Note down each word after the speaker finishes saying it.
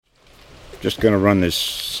Just going to run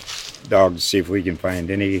this dog to see if we can find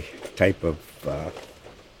any type of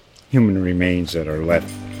human remains that are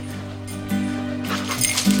left.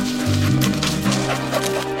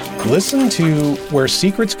 Listen to Where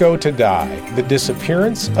Secrets Go to Die, The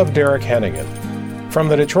Disappearance of Derek Hennigan. From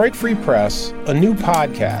the Detroit Free Press, a new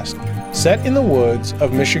podcast set in the woods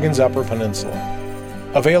of Michigan's Upper Peninsula.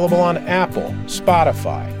 Available on Apple,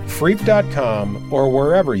 Spotify, Freep.com, or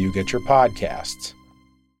wherever you get your podcasts.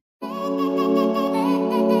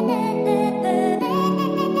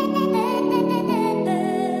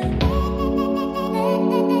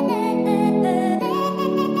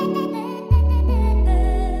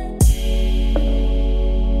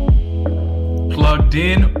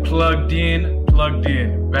 Plugged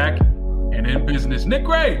in, back and in business. Nick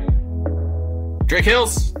Gray. Drake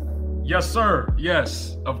Hills. Yes, sir.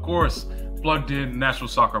 Yes, of course. Plugged in National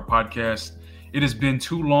Soccer Podcast. It has been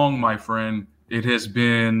too long, my friend. It has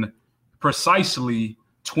been precisely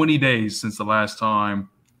 20 days since the last time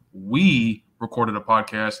we recorded a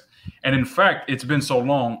podcast. And in fact, it's been so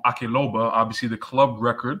long, Akeloba, obviously the club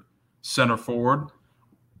record center forward,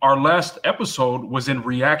 our last episode was in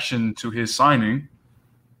reaction to his signing.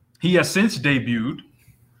 He has since debuted,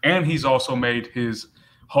 and he's also made his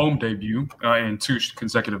home debut in 2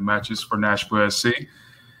 consecutive matches for Nashville SC.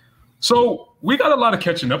 So we got a lot of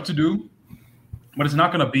catching up to do, but it's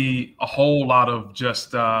not going to be a whole lot of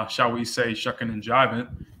just, shall we say, shucking and jiving.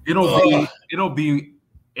 It'll be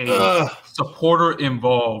a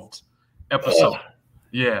supporter-involved episode.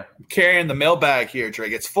 Yeah. I'm carrying the mailbag here,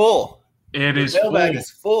 Drake. It's full. The mailbag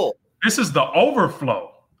is full. This is the overflow.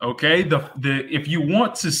 Okay, if you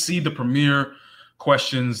want to see the premier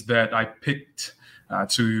questions that I picked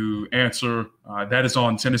to answer, that is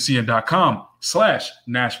on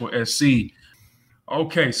Tennessean.com/Nashville SC.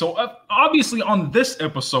 Okay, so obviously on this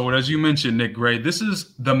episode, as you mentioned, Nick Gray, this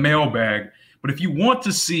is the mailbag. But if you want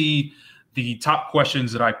to see the top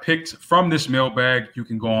questions that I picked from this mailbag, you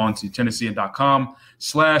can go on to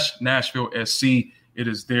Tennessean.com/Nashville SC. It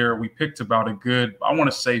is there. We picked about a good, I want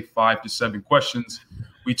to say 5 to 7 questions.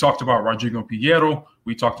 We talked about Rodrigo Piero.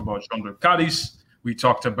 We talked about Jhonder Cádiz. We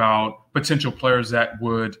talked about potential players that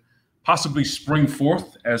would possibly spring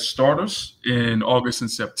forth as starters in August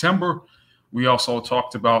and September. We also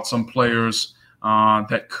talked about some players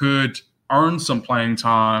that could earn some playing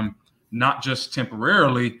time, not just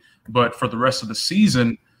temporarily, but for the rest of the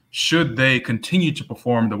season, should they continue to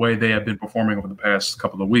perform the way they have been performing over the past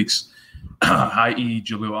couple of weeks, i.e.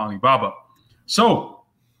 Jalil Alibaba. So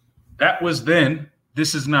that was then.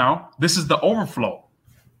 This is now. This is the overflow.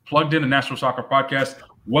 Plugged in a National Soccer Podcast.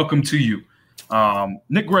 Welcome to you.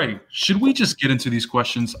 Nick Gray, should we just get into these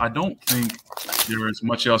questions? I don't think there is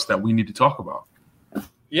much else that we need to talk about.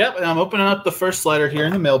 Yep, and I'm opening up the first letter here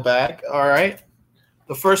in the mailbag. All right.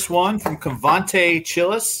 The first one from Cavante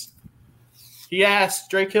Chillis. He asked,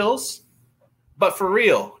 Drake Hills, but for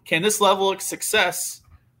real, can this level of success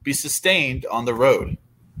be sustained on the road?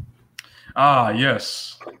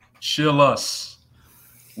 Yes. Chill us.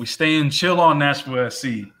 We staying chill on Nashville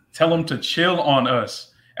SC. Tell them to chill on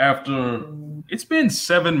us after it's been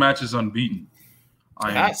 7 matches unbeaten.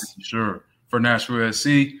 I am pretty sure for Nashville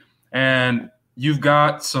SC. And you've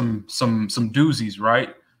got some doozies,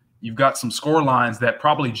 right? You've got some score lines that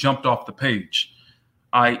probably jumped off the page,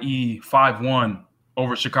 i.e. 5-1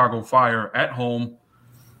 over Chicago Fire at home.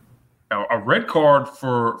 A red card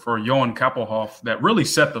for Johan Kappelhoff that really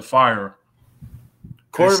set the fire.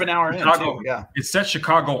 Quarter of an hour in, too, yeah. It set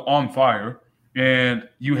Chicago on fire, and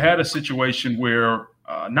you had a situation where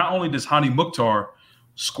not only does Hani Mukhtar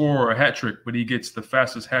score a hat trick, but he gets the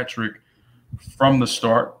fastest hat trick from the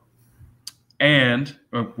start, and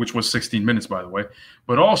which was 16 minutes, by the way.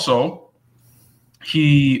 But also,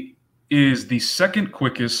 he is the second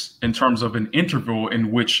quickest in terms of an interval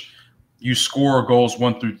in which you score goals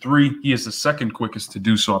 1 through 3. He is the second quickest to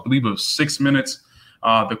do so. I believe it was 6 minutes.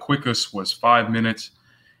 The quickest was 5 minutes.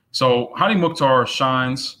 So Hani Mukhtar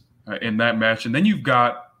shines in that match. And then you've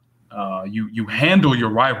got you handle your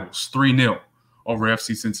rivals 3-0 over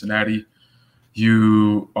FC Cincinnati.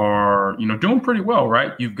 You are, doing pretty well,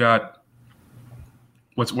 right? You've got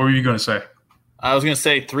what were you going to say? I was going to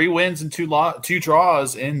say 3 wins and 2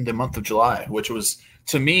 draws in the month of July, which was,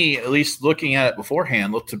 to me, at least looking at it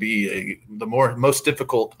beforehand, looked to be the most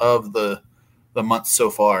difficult of the months so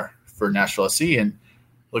far for Nashville SC. And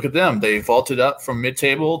look at them. They vaulted up from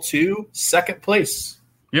mid-table to second place.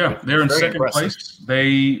 Yeah, they're in second place.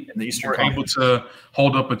 They were able to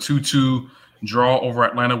hold up a 2-2 draw over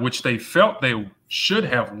Atlanta, which they felt they should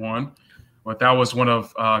have won. But that was one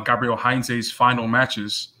of Gabriel Heinze's final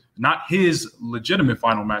matches. Not his legitimate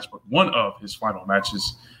final match, but one of his final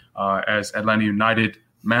matches as Atlanta United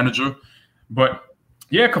manager. But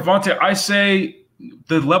yeah, Cavante, I say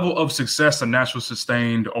the level of success that Nashville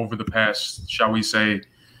sustained over the past, shall we say,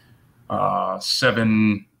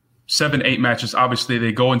 7, 8 matches. Obviously,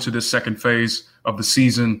 they go into this second phase of the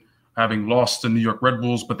season having lost to New York Red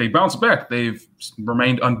Bulls, but they bounced back. They've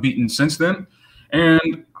remained unbeaten since then.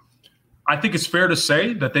 And I think it's fair to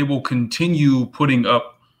say that they will continue putting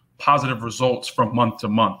up positive results from month to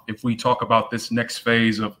month. If we talk about this next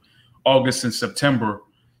phase of August and September,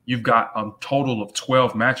 you've got a total of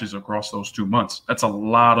 12 matches across those 2 months. That's a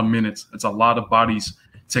lot of minutes. It's a lot of bodies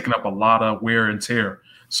taking up a lot of wear and tear.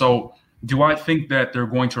 So do I think that they're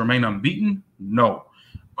going to remain unbeaten? No.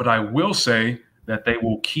 But I will say that they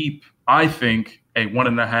will keep, I think, a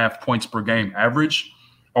 1.5 points per game average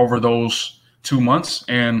over those 2 months.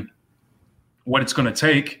 And what it's going to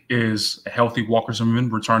take is a healthy Walker Zimmerman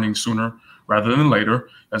returning sooner rather than later,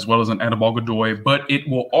 as well as an Anibal Godoy. But it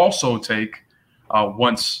will also take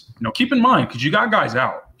keep in mind, because you got guys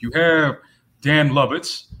out. You have Dan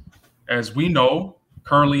Lovitz, as we know,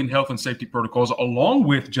 currently in health and safety protocols, along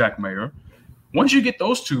with Jack Mayer. Once you get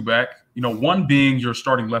those two back, one being your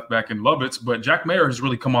starting left back in Lovitz, but Jack Mayer has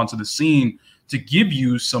really come onto the scene to give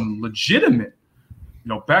you some legitimate,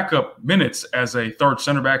 backup minutes as a third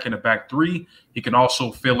center back in a back three. He can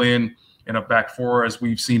also fill in a back four, as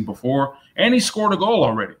we've seen before, and he scored a goal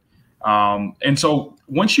already. And so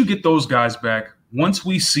once you get those guys back, once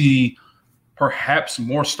we see perhaps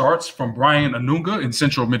more starts from Brian Anunga in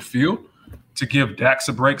central midfield to give Dax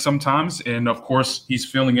a break sometimes. And, of course, he's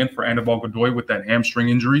filling in for Anibal Godoy with that hamstring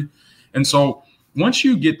injury. And so once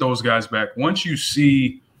you get those guys back, once you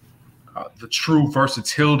see the true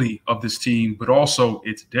versatility of this team, but also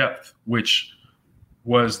its depth, which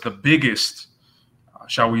was the biggest,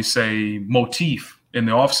 shall we say, motif in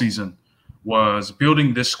the offseason, was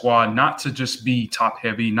building this squad not to just be top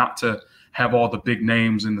heavy, not to have all the big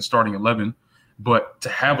names in the starting 11, but to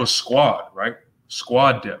have a squad, right?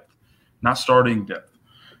 Squad depth, not starting depth.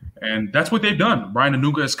 And that's what they've done. Brian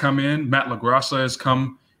Anunga has come in. Matt LaGrassa has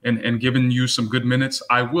come and given you some good minutes.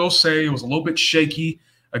 I will say it was a little bit shaky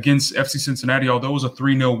against FC Cincinnati. Although it was a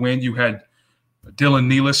 3-0 win, you had Dylan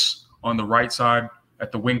Nealis on the right side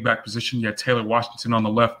at the wing-back position. You had Taylor Washington on the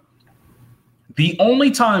left. The only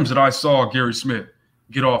times that I saw Gary Smith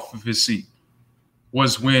get off of his seat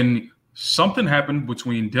was when something happened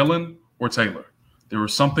between Dylan or Taylor. There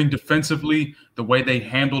was something defensively, the way they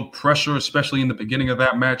handled pressure, especially in the beginning of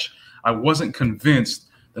that match. I wasn't convinced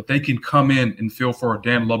that they can come in and fill for a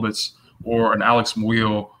Dan Lovitz or an Alex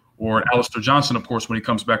Muyl or an Alistair Johnson, of course, when he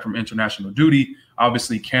comes back from international duty.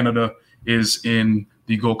 Obviously, Canada is in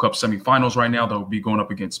the Gold Cup semifinals right now. They'll be going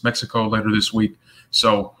up against Mexico later this week.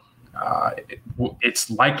 So it's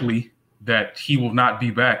likely that he will not be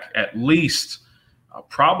back at least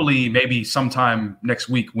probably maybe sometime next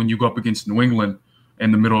week when you go up against New England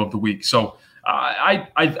in the middle of the week. So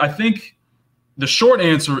I think the short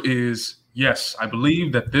answer is yes, I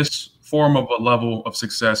believe that this form of a level of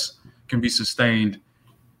success can be sustained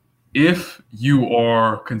if you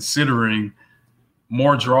are considering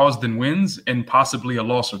more draws than wins and possibly a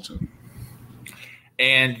loss or two.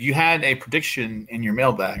 And you had a prediction in your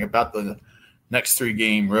mailbag about the next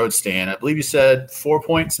 3-game road stand. I believe you said 4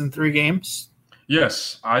 points in 3 games.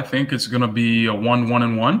 Yes, I think it's going to be a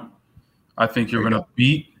 1-1-1. I think you're going to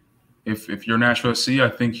beat, if you're Nashville FC, I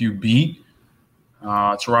think you beat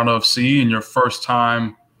Toronto FC in your first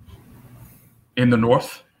time in the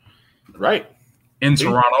North. Right. In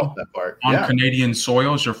Toronto, that part. on Canadian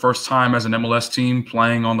soil. It's your first time as an MLS team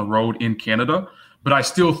playing on the road in Canada. But I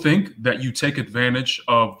still think that you take advantage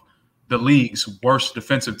of the league's worst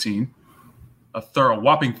defensive team, a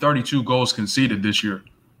whopping 32 goals conceded this year.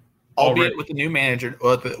 Albeit already. With the new manager,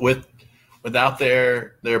 without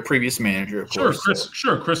their previous manager, of course.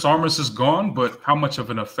 Chris Armas is gone, but how much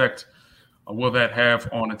of an effect will that have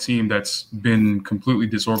on a team that's been completely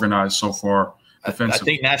disorganized so far defensively? I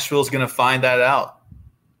think Nashville's going to find that out.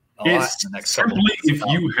 It's simply if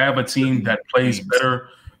you have a team that plays better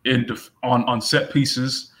on set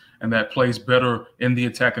pieces and that plays better in the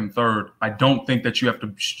attack and third, I don't think that you have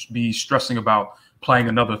to be stressing about playing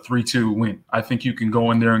another 3-2 win. I think you can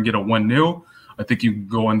go in there and get a 1-0. I think you can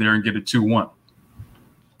go in there and get a 2-1.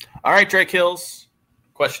 All right, Drake Hills.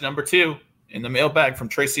 Question number 2 in the mailbag from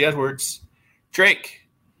Tracy Edwards. Drake,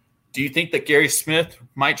 do you think that Gary Smith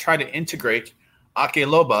might try to integrate Ake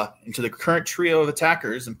Loba into the current trio of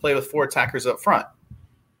attackers and play with 4 attackers up front?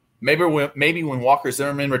 Maybe when Walker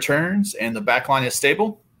Zimmerman returns and the back line is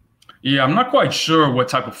stable? Yeah, I'm not quite sure what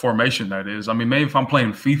type of formation that is. I mean, maybe if I'm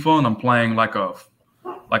playing FIFA and I'm playing like a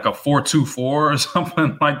 4-2-4 or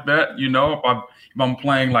something like that, if I'm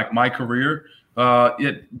playing like my career,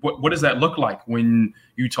 what does that look like when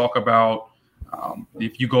you talk about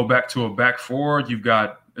if you go back to a back four, you've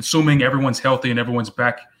got, assuming everyone's healthy and everyone's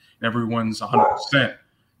back and everyone's 100%,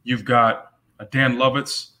 you've got Dan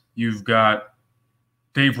Lovitz, you've got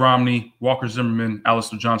Dave Romney, Walker Zimmerman,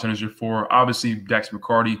 Alistair Johnson as your four, obviously Dax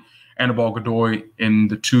McCarty, Anibal Godoy in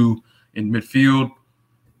the two in midfield.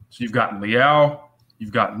 So you've got Leal,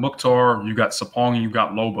 you've got Mukhtar, you've got Sapong, and you've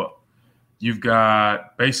got Loba. You've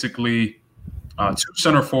got basically two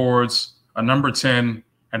center forwards, a number 10,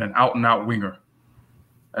 and an out-and-out winger.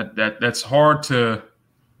 That's hard to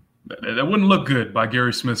 – that wouldn't look good by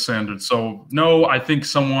Gary Smith's standards. So, no, I think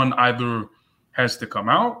someone either has to come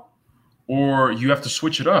out or you have to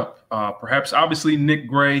switch it up. Perhaps, obviously, Nick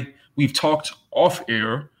Gray. We've talked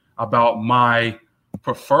off-air about my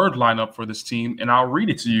preferred lineup for this team, and I'll read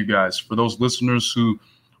it to you guys for those listeners who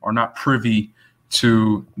are not privy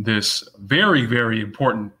to this very, very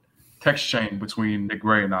important text chain between Nick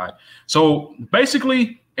Gray and I. So,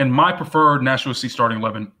 basically – in my preferred Nashville SC starting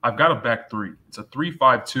 11, I've got a back three. It's a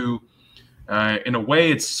 3-5-2. In a way,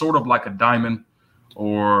 it's sort of like a diamond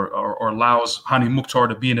or allows Hani Mukhtar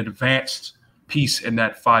to be an advanced piece in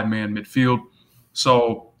that five-man midfield.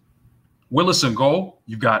 So Willis in goal,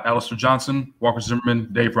 you've got Alistair Johnson, Walker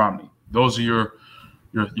Zimmerman, Dave Romney. Those are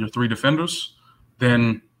your three defenders.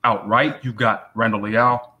 Then out right, you've got Randall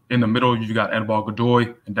Leal. In the middle, you've got Anibal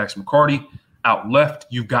Godoy and Dax McCarty. Out left,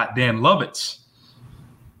 you've got Dan Lovitz.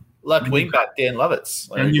 Left wing back Dan Lovitz.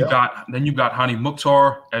 Then you've got Hani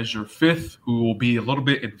Mukhtar as your fifth, who will be a little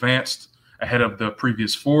bit advanced ahead of the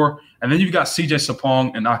previous four. And then you've got CJ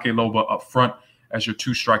Sapong and Ake Loba up front as your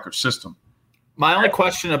two striker system. My only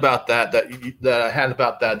question about that I had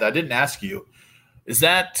about that I didn't ask you, is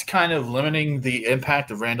that kind of limiting the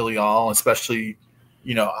impact of Randall Leal, especially,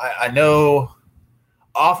 I know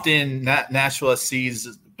often Nashville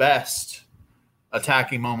SC's best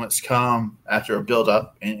attacking moments come after a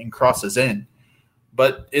build-up and crosses in.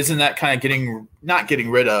 But isn't that kind of not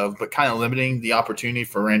getting rid of, but kind of limiting the opportunity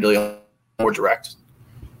for Randall more direct?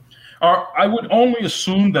 I would only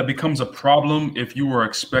assume that becomes a problem if you were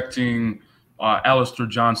expecting Alistair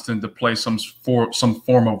Johnston to play some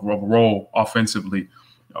form of role offensively.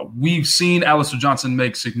 We've seen Alistair Johnson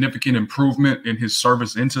make significant improvement in his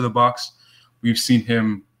service into the box. We've seen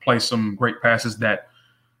him play some great passes that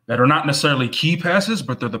are not necessarily key passes,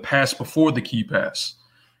 but they're the pass before the key pass.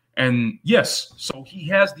 And yes, so he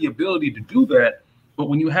has the ability to do that. But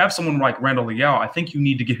when you have someone like Randall Leal, I think you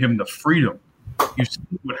need to give him the freedom. You see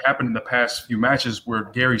what happened in the past few matches where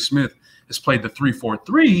Gary Smith has played the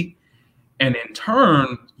 3-4-3. And in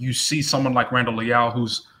turn, you see someone like Randall Leal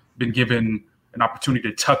who's been given an opportunity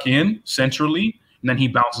to tuck in centrally, and then he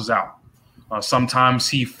bounces out. Sometimes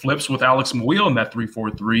he flips with Alex Mouil in that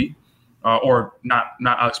 3-4-3. Or not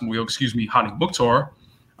Alex Mouil, Hani Mukhtar.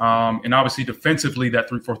 And obviously defensively, that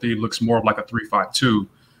 3-4-3 looks more like a 3-5-2.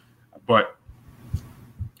 But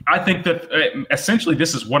I think that essentially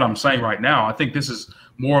this is what I'm saying right now. I think this is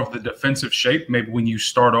more of the defensive shape, maybe when you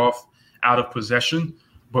start off out of possession.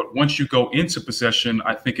 But once you go into possession,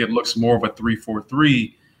 I think it looks more of a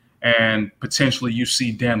 3-4-3. And potentially you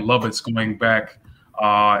see Dan Lovitz going back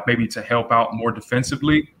maybe to help out more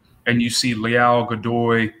defensively. And you see Leal,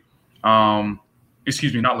 Godoy, not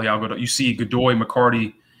Leal Godoy. You see Godoy,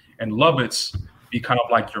 McCarty, and Lovitz be kind of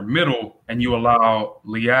like your middle, and you allow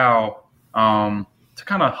Leal to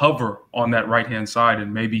kind of hover on that right-hand side,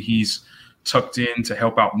 and maybe he's tucked in to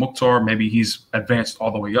help out Mukhtar. Maybe he's advanced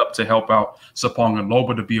all the way up to help out Sapong and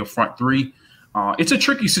Loba to be a front three. It's a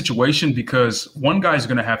tricky situation because one guy's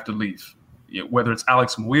going to have to leave, whether it's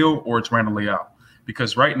Alex Mouil or it's Randall Leal,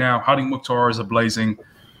 because right now Hani Mukhtar is ablazing.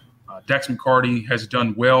 Dax McCarty has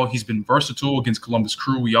done well. He's been versatile against Columbus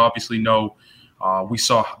Crew. We obviously know we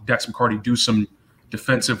saw Dax McCarty do some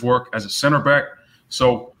defensive work as a center back.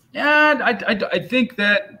 So, yeah, I think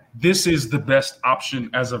that this is the best option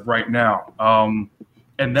as of right now.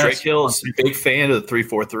 And that's Drake Hill's a big fan of the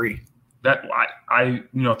 3-4-3. That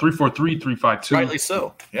 3-4-3, 3-5-2. Rightly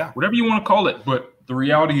so, yeah. Whatever you want to call it. But the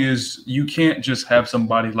reality is you can't just have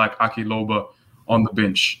somebody like Ake Loba on the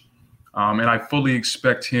bench. And I fully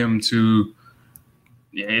expect him to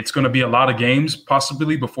 – it's going to be a lot of games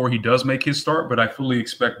possibly before he does make his start, but I fully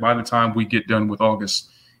expect by the time we get done with August,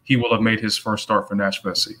 he will have made his first start for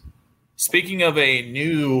Nashville SC. Speaking of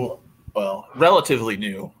a relatively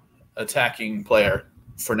new attacking player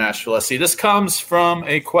for Nashville SC, this comes from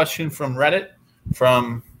a question from Reddit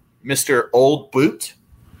from Mr. Old Boot.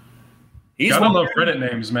 I don't love Reddit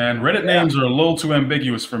names, man. Reddit names are a little too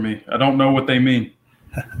ambiguous for me. I don't know what they mean.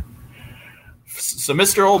 So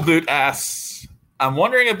Mr. Old Boot asks, I'm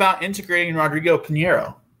wondering about integrating Rodrigo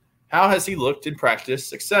Pinheiro. How has he looked in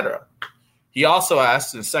practice, etc.? He also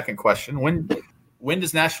asked in the second question, when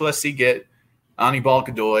does Nashville SC get Anibal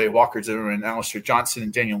Godoy, Walker Zimmerman, Alistair Johnson,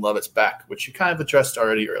 and Daniel Lovitz back, which you kind of addressed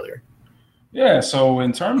already earlier? Yeah, so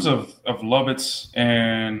in terms of Lovitz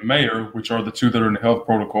and Mayer, which are the two that are in the health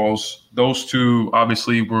protocols, those two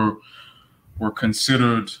obviously were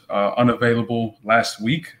considered unavailable last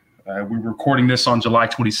week. We were recording this on July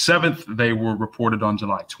 27th. They were reported on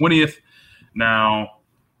July 20th. Now,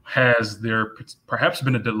 has there perhaps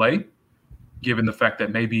been a delay, given the fact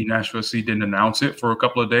that maybe Nashville SC didn't announce it for a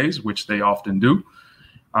couple of days, which they often do?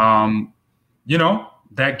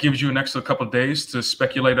 That gives you an extra couple of days to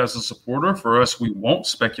speculate as a supporter. For us, we won't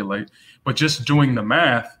speculate. But just doing the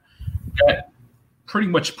math, that pretty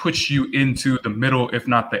much puts you into the middle, if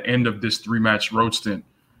not the end of this 3-match road stint.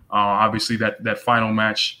 Obviously, that final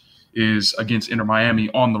match is against Inter Miami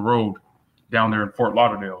on the road down there in Fort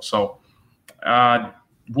Lauderdale. So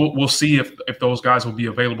we'll see if those guys will be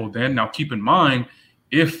available then. Now, keep in mind,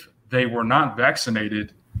 if they were not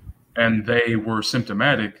vaccinated and they were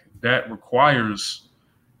symptomatic, that requires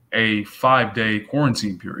a 5-day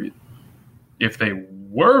quarantine period. If they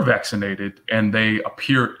were vaccinated and they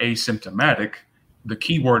appear asymptomatic, the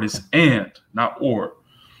key word is and, not or,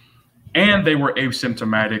 and they were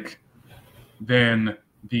asymptomatic, then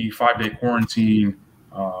the 5-day quarantine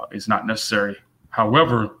is not necessary.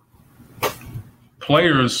 However,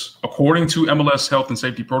 players, according to MLS health and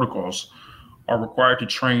safety protocols, are required to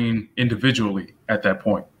train individually at that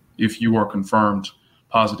point if you are confirmed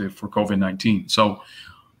positive for COVID-19. So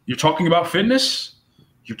you're talking about fitness.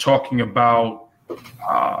 You're talking about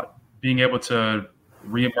being able to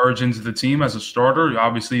reemerge into the team as a starter.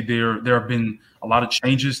 Obviously, there have been a lot of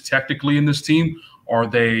changes tactically in this team. Are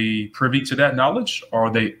they privy to that knowledge? Are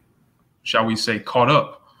they, shall we say, caught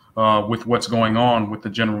up with what's going on with the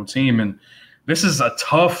general team? And this is a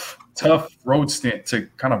tough road stint to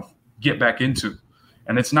kind of get back into.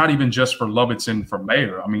 And it's not even just for Lovitz and for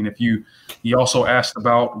Mayer. I mean, he also asked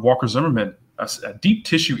about Walker Zimmerman. A deep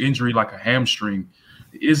tissue injury like a hamstring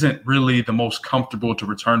isn't really the most comfortable to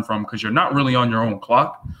return from because you're not really on your own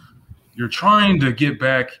clock. You're trying to get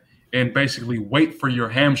back and basically wait for your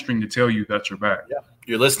hamstring to tell you that you're back. Yeah,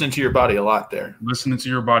 you're listening to your body a lot there. Listening to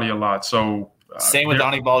your body a lot. So same with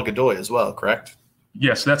Anibal Godoy as well, correct?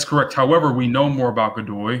 Yes, that's correct. However, we know more about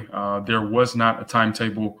Godoy. There was not a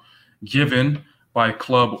timetable given by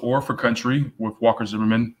club or for country with Walker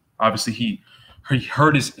Zimmerman. Obviously, he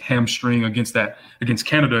hurt his hamstring against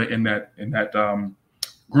Canada in that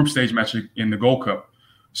group stage match in the Gold Cup.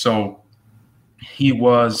 So he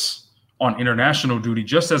was on international duty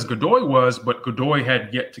just as Godoy was, but Godoy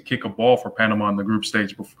had yet to kick a ball for Panama in the group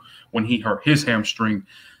stage when he hurt his hamstring.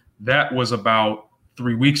 That was about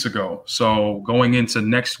 3 weeks ago. So going into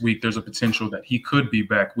next week, there's a potential that he could be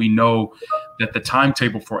back. We know that the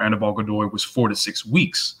timetable for Anibal Godoy was 4 to 6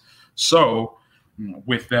 weeks. So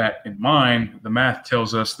with that in mind, the math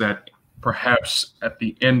tells us that perhaps at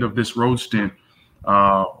the end of this road stint,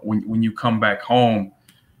 when you come back home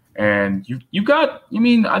and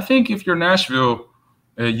I think if you're Nashville,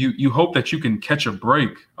 you hope that you can catch a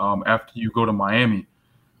break after you go to Miami.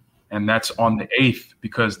 And that's on the 8th,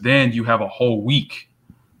 because then you have a whole week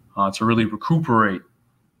to really recuperate.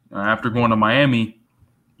 After going to Miami,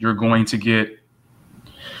 you're going to get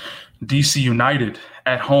DC United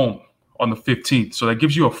at home on the 15th. So that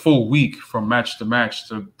gives you a full week from match to match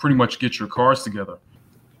to pretty much get your cards together.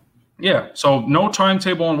 Yeah, so no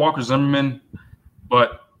timetable on Walker Zimmerman,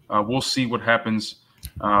 but we'll see what happens.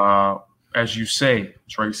 As you say,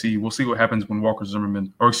 Tracy, we'll see what happens when Walker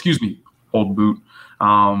Zimmerman, old boot.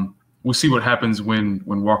 We'll see what happens when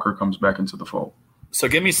Walker comes back into the fold. So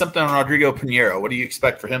give me something on Rodrigo Pinheiro. What do you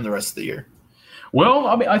expect for him the rest of the year? Well,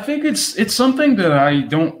 I mean, I think it's something that I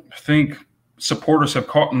don't think supporters have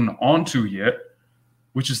caught on to yet,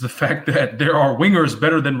 which is the fact that there are wingers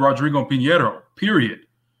better than Rodrigo Pinheiro, period.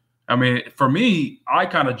 I mean, for me, I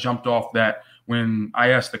kind of jumped off that when I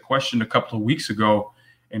asked the question a couple of weeks ago,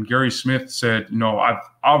 and Gary Smith said, I've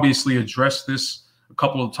obviously addressed this a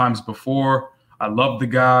couple of times before. I love the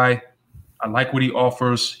guy. I like what he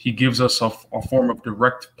offers. He gives us a form of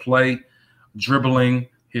direct play, dribbling,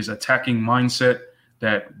 his attacking mindset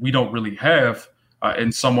that we don't really have,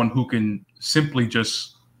 and someone who can simply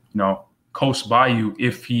just, coast by you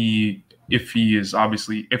if he has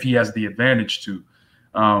the advantage to.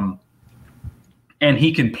 And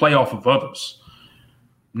he can play off of others.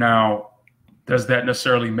 Now, does that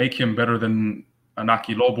necessarily make him better than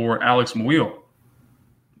Anaki Lobo or Alex Muil?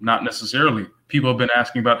 Not necessarily. People have been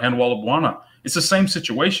asking about Henwall Abuana. It's the same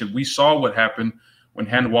situation. We saw what happened when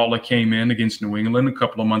Handwalla came in against New England a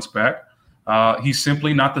couple of months back. He's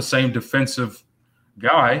simply not the same defensive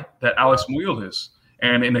guy that Alex Muyl is.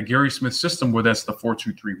 And in a Gary Smith system, where that's the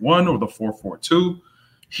 4-2-3-1 or the 4-4-2,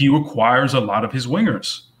 he requires a lot of his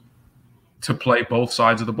wingers to play both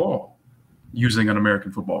sides of the ball, using an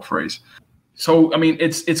American football phrase. So, I mean,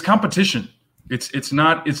 it's competition. It's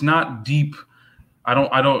not deep.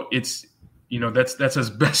 It's, you know, that's as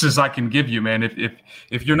best as I can give you, man.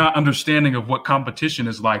 If you're not understanding of what competition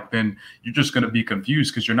is like, then you're just going to be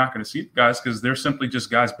confused, because you're not going to see guys, because they're simply just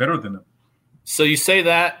guys better than them. So you say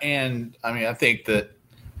that, and I mean, I think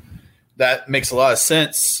that makes a lot of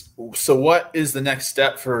sense. So what is the next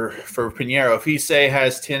step for Piñeiro? If he, say,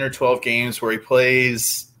 has 10 or 12 games where he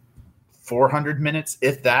plays 400 minutes,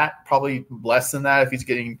 if that, probably less than that if he's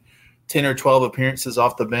getting 10 or 12 appearances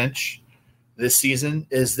off the bench this season,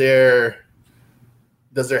 does there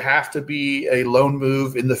have to be a loan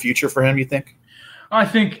move in the future for him, you think? I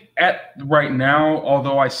think right now,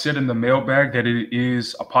 although I sit in the mailbag, that it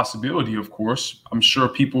is a possibility, of course. I'm sure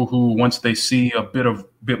people who, once they see a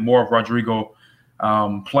bit more of Rodrigo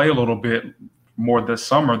play a little bit more this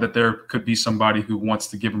summer, that there could be somebody who wants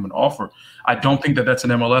to give him an offer. I don't think that that's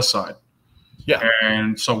an MLS side. Yeah.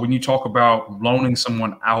 And so when you talk about loaning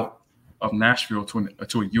someone out of Nashville to a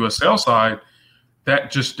USL side, that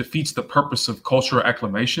just defeats the purpose of cultural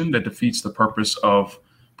acclimation. That defeats the purpose of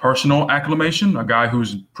personal acclimation, a guy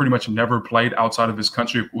who's pretty much never played outside of his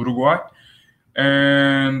country of Uruguay.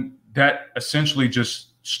 And that essentially just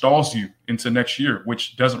stalls you into next year,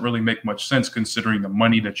 which doesn't really make much sense considering the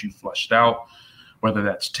money that you flushed out, whether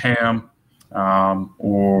that's TAM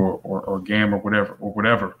or GAM or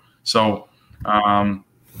whatever. So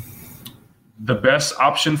the best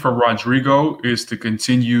option for Rodrigo is to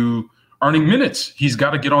continue earning minutes. He's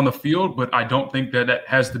got to get on the field, but I don't think that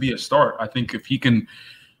has to be a start. I think if he can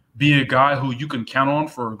be a guy who you can count on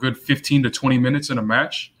for a good 15 to 20 minutes in a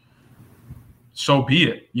match, so be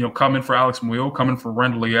it. You know, coming for Alex Muyl, coming for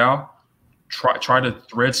Randall Leal, try to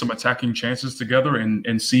thread some attacking chances together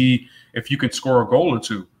and see if you can score a goal or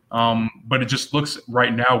two. But it just looks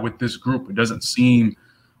right now with this group, it doesn't seem,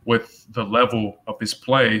 with the level of his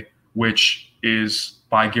play, which is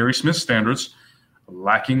by Gary Smith standards,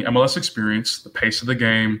 lacking MLS experience, the pace of the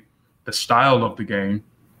game, the style of the game,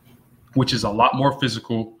 which is a lot more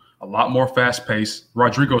physical, a lot more fast-paced.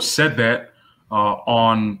 Rodrigo said that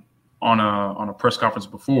on a press conference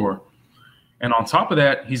before. And on top of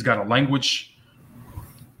that, he's got a language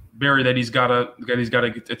barrier that he's got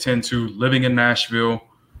to attend to, living in Nashville.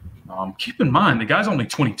 Keep in mind, the guy's only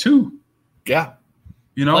 22. Yeah.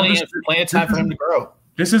 You know, plenty of time for him to grow.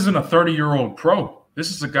 This isn't a 30-year-old pro.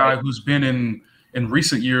 This is a guy who's been in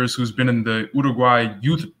recent years, who's been in the Uruguay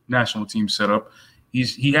youth national team setup.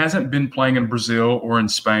 He hasn't been playing in Brazil or in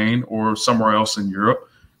Spain or somewhere else in Europe.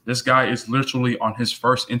 This guy is literally on his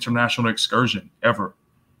first international excursion ever.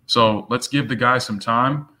 So let's give the guy some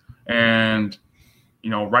time, and, you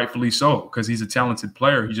know, rightfully so, because he's a talented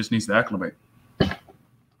player. He just needs to acclimate.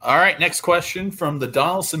 All right, next question from the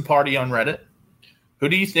Donaldson Party on Reddit. Who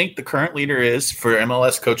do you think the current leader is for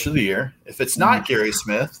MLS Coach of the Year? If it's not Gary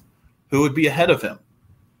Smith, who would be ahead of him?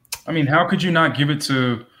 I mean, how could you not give it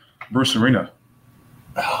to Bruce Arena?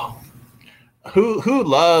 Oh, who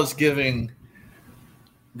loves giving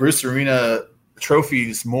Bruce Arena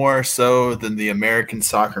trophies more so than the American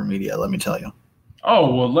soccer media? Let me tell you.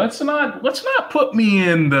 Oh, well, let's not put me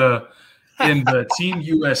in the Team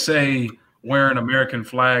USA wearing American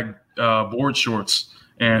flag board shorts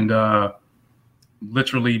and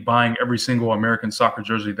literally buying every single American soccer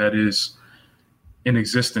jersey that is in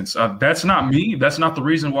existence. That's not me. That's not the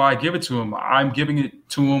reason why I give it to him. I'm giving it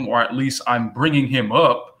to him, or at least I'm bringing him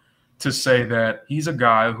up to say that he's a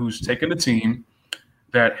guy who's taken a team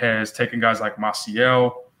that has taken guys like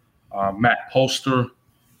Maciel, Matt Polster.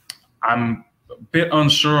 I'm a bit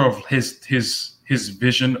unsure of his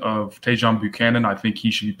vision of Tajon Buchanan. I think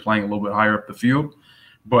he should be playing a little bit higher up the field.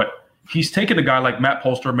 But he's taken a guy like Matt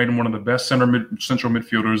Polster, made him one of the best central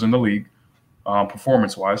midfielders in the league,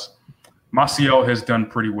 performance-wise. Maciel has done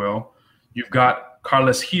pretty well. You've got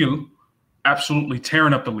Carles Gil absolutely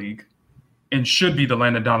tearing up the league and should be the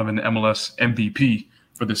Landon Donovan MLS MVP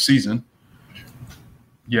for this season.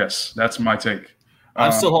 Yes, that's my take.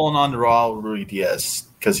 I'm still holding on to Raul Ruidiaz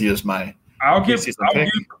because he was my. I'll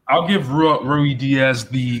give Rui Diaz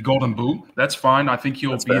the Golden Boot. That's fine. I think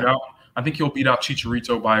he'll beat out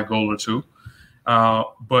Chicharito by a goal or two.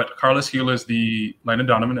 But Carles Gil is the Landon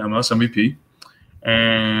Donovan MLS MVP,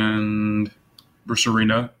 and Bruce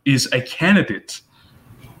Arena is a candidate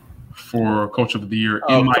for Coach of the Year.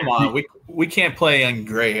 Oh, come on. We can't play in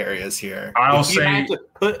gray areas here. I'll say, you have to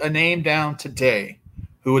put a name down today,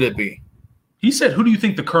 who would it be? He said, "Who do you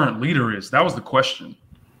think the current leader is?" That was the question.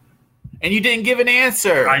 And you didn't give an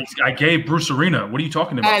answer. I gave Bruce Arena. What are you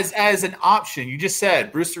talking about? As an option. You just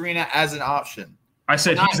said Bruce Arena as an option. I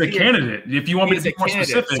said he's a candidate. If you want me to be more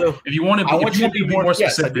specific, if you want to be more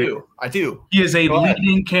specific, yes, I do. He is a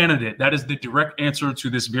leading candidate. That is the direct answer to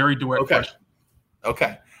this very direct question.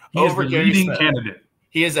 Okay. He is the leading candidate.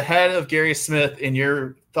 He is ahead of Gary Smith in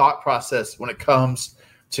your thought process when it comes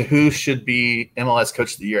to who should be MLS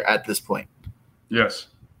Coach of the Year at this point. Yes.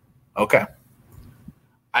 Okay.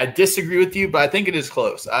 I disagree with you, but I think it is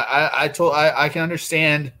close. I can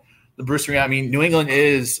understand the Bruce Arena. I mean, New England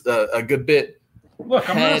is a good bit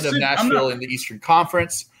ahead of Nashville in the Eastern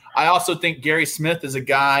Conference. I also think Gary Smith is a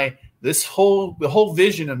guy. The whole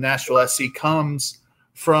vision of Nashville SC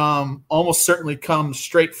almost certainly comes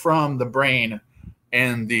straight from the brain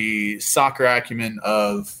and the soccer acumen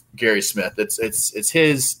of Gary Smith. It's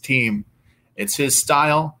his team, it's his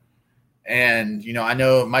style. And, I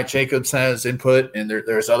know Mike Jacobs has input and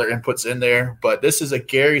there's other inputs in there, but this is a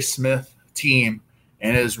Gary Smith team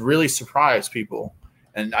and it has really surprised people.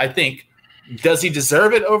 And I think, does he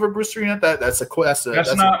deserve it over Bruce Arena? That's a question. This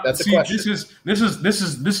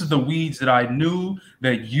is the weeds that I knew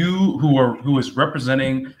that you who is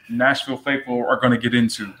representing Nashville faithful are going to get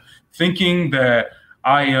into, thinking that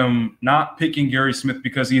I am not picking Gary Smith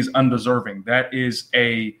because he is undeserving. That is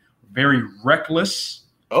a very reckless.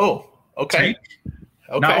 Okay.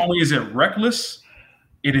 Not only is it reckless,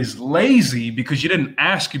 it is lazy because you didn't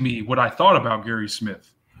ask me what I thought about Gary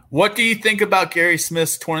Smith. What do you think about Gary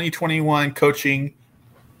Smith's 2021 coaching?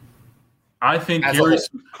 I think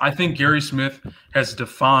Gary Smith has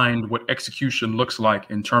defined what execution looks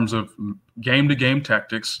like in terms of game-to-game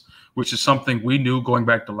tactics, which is something we knew going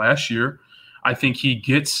back to last year. I think he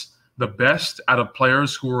gets the best out of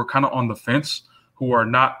players who are kind of on the fence, who are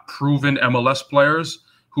not proven MLS players,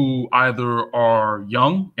 who either are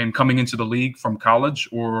young and coming into the league from college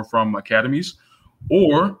or from academies,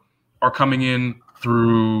 or are coming in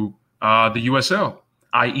through the USL,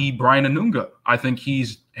 i.e. Brian Anunga. I think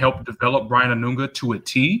he's helped develop Brian Anunga to a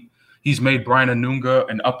T. He's made Brian Anunga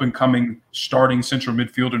an up-and-coming starting central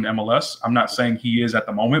midfielder in MLS. I'm not saying he is at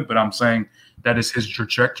the moment, but I'm saying that is his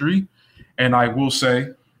trajectory. And I will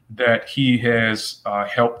say that he has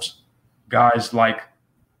helped guys like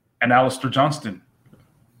an Alistair Johnston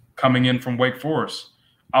coming in from Wake Forest.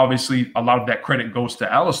 Obviously, a lot of that credit goes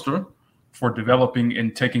to Alistair for developing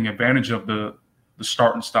and taking advantage of the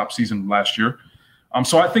start and stop season last year.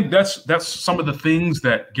 So I think that's some of the things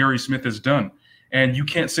that Gary Smith has done. And you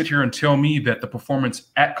can't sit here and tell me that the performance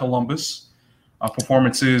at Columbus,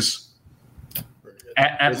 performances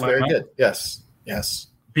at Atlanta, very good. Yes.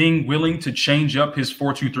 Being willing to change up his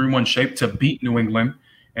 4-2-3-1 shape to beat New England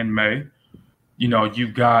in May.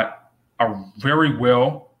 You've got a very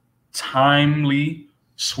timely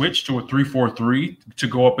switch to a 3-4-3 to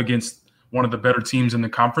go up against one of the better teams in the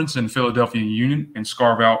conference in Philadelphia Union and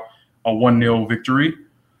carve out a 1-0 victory.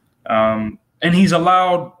 And he's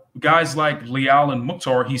allowed guys like Leal and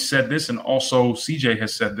Mukhtar, he said this, and also CJ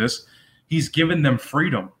has said this, he's given them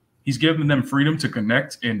freedom. He's given them freedom to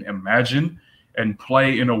connect and imagine and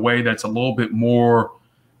play in a way that's a little bit more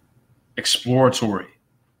exploratory.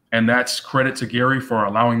 And that's credit to Gary for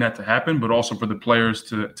allowing that to happen, but also for the players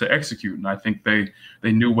to execute. And I think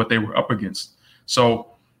they knew what they were up against. So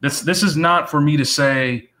this is not for me to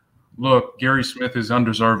say, look, Gary Smith is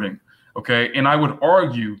undeserving. Okay. And I would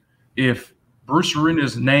argue if Bruce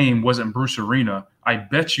Arena's name wasn't Bruce Arena, I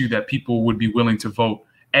bet you that people would be willing to vote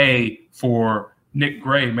for Nick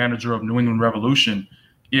Gray, manager of New England Revolution,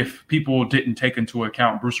 if people didn't take into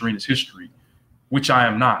account Bruce Arena's history, which I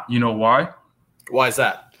am not. You know why? Why is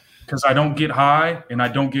that? Because I don't get high and I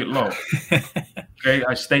don't get low. Okay,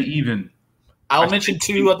 I stay even. I'll mention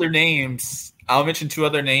two other names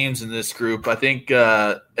in this group. I think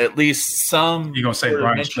at least some. You're gonna say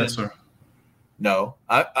Brian Spencer? No,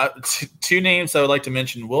 two names I would like to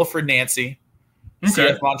mention: Wilfred Nancy,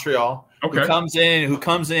 CF Montreal, who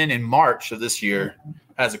comes in March of this year,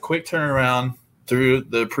 has a quick turnaround through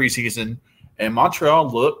the preseason, and Montreal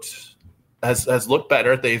has looked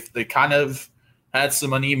better. They kind of had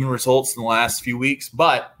some uneven results in the last few weeks,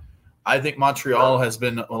 but I think Montreal has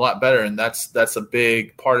been a lot better, and that's a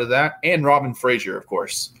big part of that. And Robin Fraser, of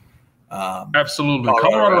course. Absolutely.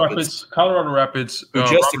 Colorado Rapids. Who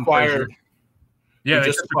just acquired. They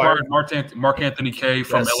just acquired Mark Anthony Kaye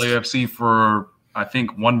from LAFC for, I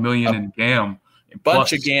think, $1 million in GAM.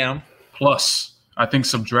 Bunch of GAM. Plus, I think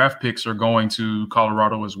some draft picks are going to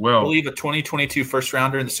Colorado as well. I believe a 2022 first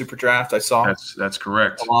rounder in the Super Draft I saw. That's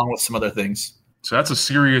correct. Along with some other things. So that's a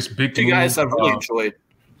serious big two guys I've really enjoyed.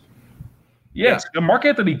 Yes, Mark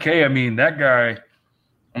Anthony Kaye, I mean, that guy,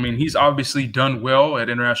 I mean, he's obviously done well at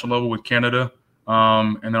international level with Canada.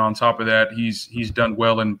 And then on top of that, he's done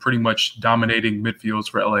well in pretty much dominating midfields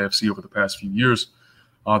for LAFC over the past few years.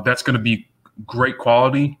 That's going to be great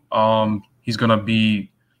quality. He's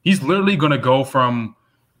literally going to go from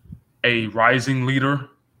a rising leader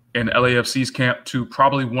in LAFC's camp to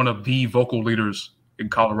probably one of the vocal leaders in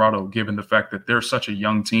Colorado, given the fact that they're such a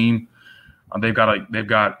young team. They've got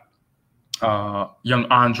young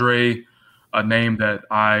Andre, a name that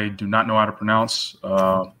I do not know how to pronounce,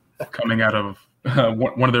 coming out of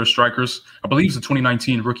one of their strikers. I believe he's the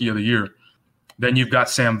 2019 Rookie of the Year. Then you've got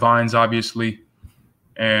Sam Vines, obviously,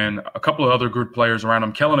 and a couple of other good players around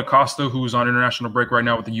him. Kellen Acosta, who's on international break right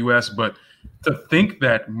now with the U.S., but to think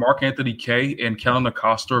that Mark Anthony Kaye and Kellen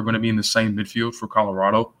Acosta are going to be in the same midfield for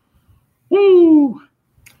Colorado, woo!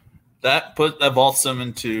 That vaults them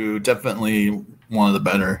into definitely one of the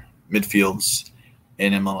better midfields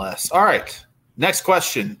in MLS. All right, next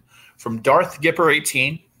question from Darth Gipper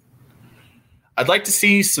 18. I'd like to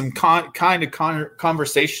see some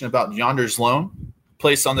conversation about Yonder's loan,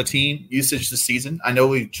 place on the team, usage this season. I know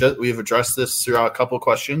we've addressed this throughout a couple of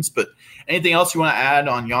questions, but anything else you want to add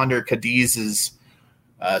on Yonder Cadiz's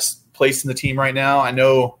place in the team right now? I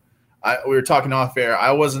know we were talking off air.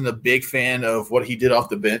 I wasn't a big fan of what he did off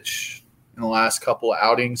the bench in the last couple of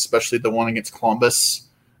outings, especially the one against Columbus.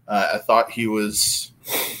 I thought he was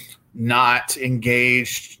not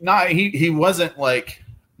engaged. He wasn't like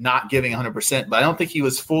not giving 100%, but I don't think he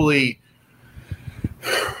was fully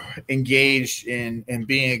engaged in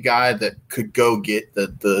being a guy that could go get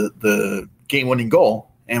the game-winning goal.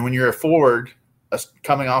 And when you're a forward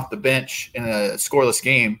coming off the bench in a scoreless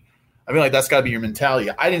game, I feel like that's got to be your mentality.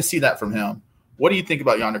 I didn't see that from him. What do you think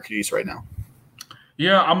about Yonder Cadiz right now?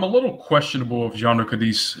 Yeah, I'm a little questionable of Yonder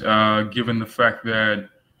Cadiz, given the fact that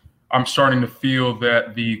I'm starting to feel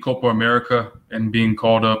that the Copa America and being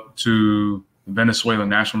called up to the Venezuelan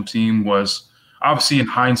national team was obviously, in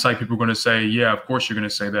hindsight, people are going to say, yeah, of course you're going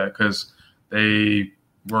to say that because they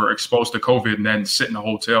were exposed to COVID and then sit in a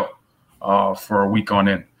hotel for a week on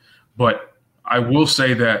end. But I will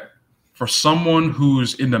say that for someone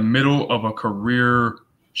who's in the middle of a career,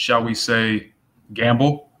 shall we say,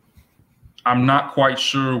 gamble, I'm not quite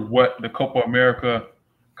sure what the Copa America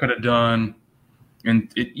could have done.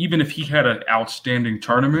 And even if he had an outstanding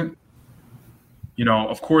tournament,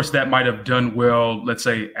 of course, that might have done well, let's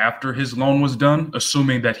say, after his loan was done,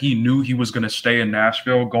 assuming that he knew he was going to stay in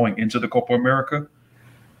Nashville going into the Copa America.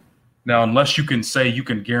 Now, unless you can say you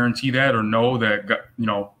can guarantee that or know that,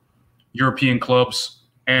 European clubs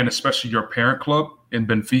and especially your parent club in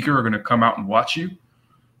Benfica are going to come out and watch you,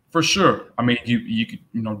 for sure. I mean, you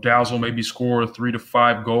Dazzle maybe score 3 to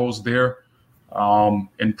 5 goals there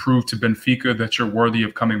and prove to Benfica that you're worthy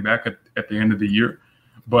of coming back at the end of the year.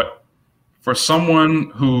 But for someone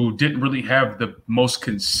who didn't really have the most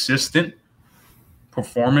consistent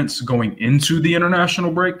performance going into the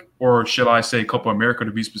international break, or should I say Copa America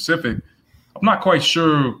to be specific, I'm not quite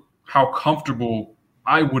sure how comfortable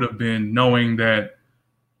I would have been knowing that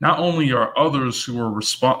not only are others who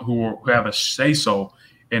have a say-so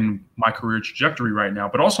in my career trajectory right now,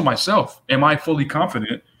 but also myself. Am I fully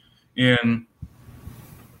confident in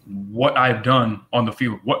what I've done on the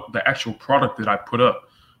field, what the actual product that I put up?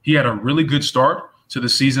 He had a really good start to the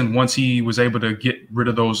season once he was able to get rid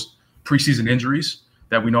of those preseason injuries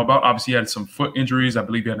that we know about. Obviously, he had some foot injuries. I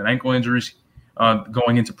believe he had an ankle injury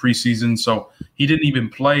going into preseason. So he didn't even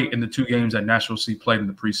play in the 2 games that Nashville SC played in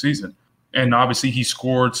the preseason. And obviously, he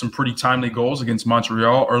scored some pretty timely goals against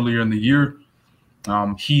Montreal earlier in the year.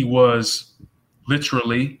 He was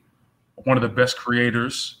literally one of the best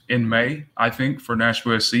creators in May, I think, for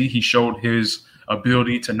Nashville SC. He showed his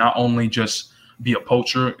ability to not only just be a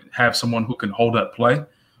poacher, have someone who can hold up play,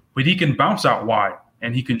 but he can bounce out wide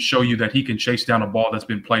and he can show you that he can chase down a ball that's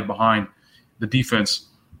been played behind the defense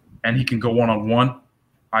and he can go one-on-one.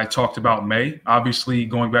 I talked about May, obviously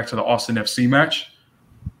going back to the Austin FC match.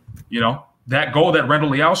 That goal that Randall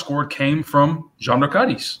Leal scored came from Yonder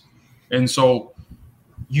Cadiz. And so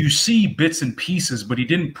you see bits and pieces, but he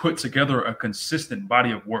didn't put together a consistent body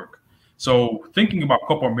of work. So thinking about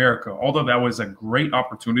Copa America, although that was a great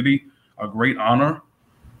opportunity, a great honor,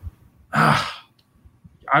 I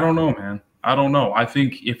don't know, man. I don't know. I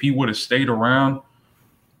think if he would have stayed around,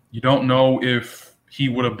 you don't know if he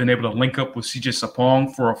would have been able to link up with CJ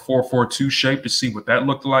Sapong for a 4-4-2 shape to see what that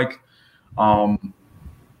looked like,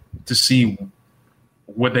 to see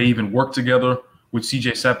would they even work together with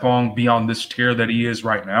CJ Sapong beyond this tier that he is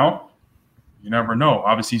right now. You never know.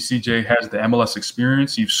 Obviously, CJ has the MLS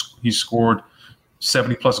experience. He's scored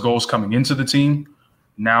 70-plus goals coming into the team.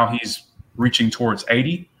 Now he's reaching towards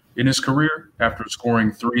 80 in his career after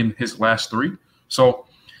scoring 3 in his last 3. So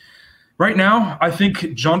right now, I think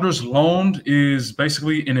Jonder's loan is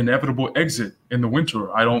basically an inevitable exit in the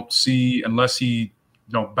winter. I don't see, unless he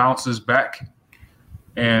bounces back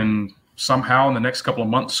and somehow in the next couple of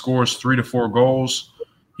months scores 3 to 4 goals.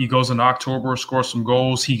 He goes in October, scores some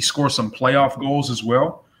goals. He scores some playoff goals as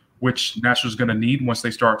well, which Nashville's going to need once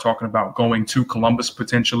they start talking about going to Columbus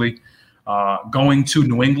potentially, going to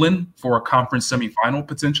New England for a conference semifinal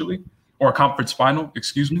potentially, or a conference final,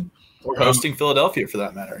 excuse me. Or hosting Philadelphia for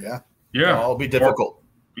that matter, yeah. Yeah. It'll all be difficult.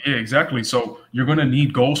 Yeah, exactly. So you're going to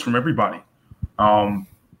need goals from everybody. And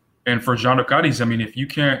for Jonder Cadiz, I mean, if you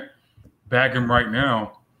can't bag him right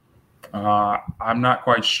now, I'm not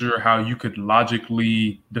quite sure how you could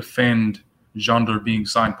logically defend Jonder being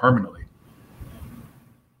signed permanently.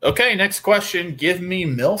 Okay, next question. Give me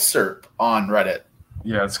Millsap on Reddit.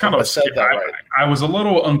 Yeah, it's kind of I was a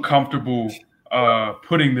little uncomfortable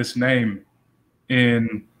putting this name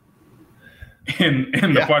in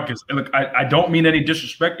the podcast. Look, I don't mean any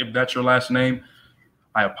disrespect if that's your last name.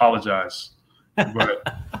 I apologize. But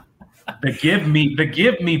the give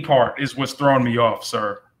me part is what's throwing me off,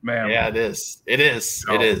 sir. Man. Yeah, it is. It is.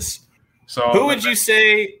 So, it is. So who would you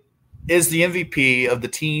say is the MVP of the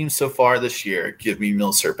team so far this year? Give me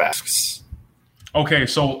Millsap asks. Okay,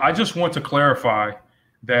 so I just want to clarify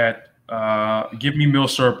that Give Me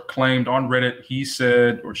Millsap claimed on Reddit, he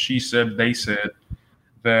said, or she said, they said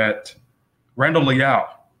that Randall Leal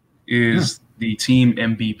is the team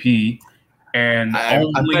MVP. And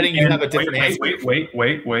I'm betting you have a different answer.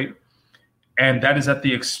 Wait. And that is at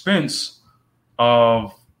the expense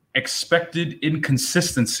of expected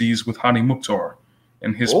inconsistencies with Hani Mukhtar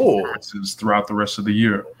and his performances throughout the rest of the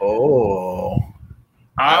year. What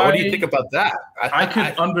do you think about that? I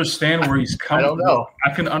can understand where he's coming from. I don't know. I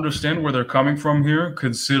can understand where they're coming from here,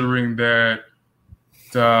 considering that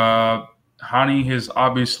Hani has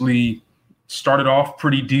obviously started off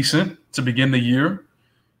pretty decent to begin the year.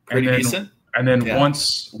 And then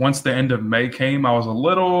once the end of May came, I was a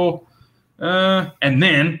little and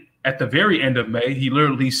then at the very end of May, he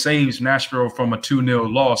literally saves Nashville from a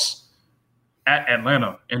 2-0 loss at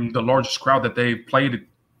Atlanta in the largest crowd that they played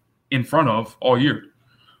in front of all year.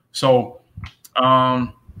 So,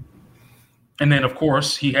 and then of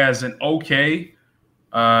course he has an okay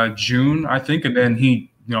June, I think, and then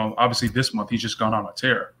he, obviously this month he's just gone on a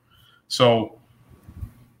tear. So,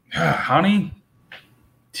 Hani,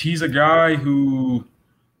 he's a guy who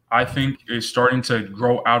I think is starting to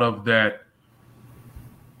grow out of that,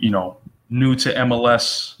 new to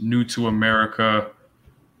MLS, new to America,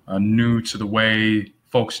 new to the way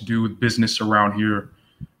folks do business around here,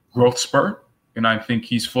 growth spurt. And I think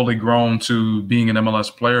he's fully grown to being an MLS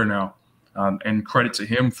player now. And credit to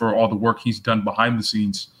him for all the work he's done behind the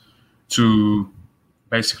scenes to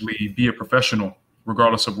basically be a professional,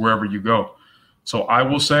 regardless of wherever you go. So I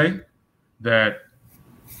will say that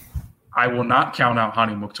I will not count out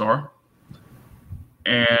Hani Mukhtar.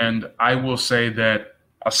 And I will say that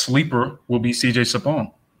a sleeper will be CJ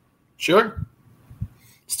Sapong. Sure.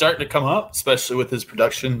 Starting to come up, especially with his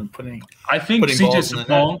production and putting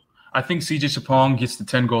CJ Sapong gets to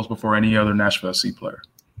 10 goals before any other Nashville SC player.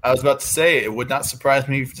 I was about to say, it would not surprise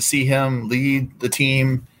me to see him lead the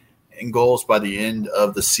team in goals by the end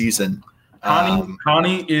of the season.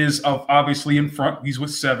 Hani is obviously in front. He's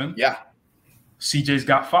with 7. Yeah. CJ's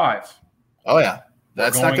got 5. Oh, yeah.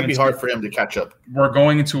 That's not going to be hard for him to catch up. We're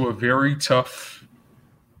going into a very tough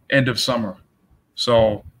end of summer.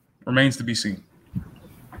 So, remains to be seen.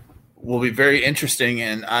 Will be very interesting,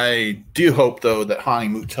 and I do hope, though, that Hani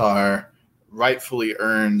Mukhtar rightfully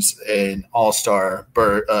earns an all-star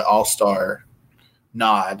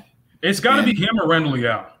nod. It's got to be him or Randall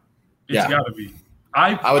Leal. It's got to be.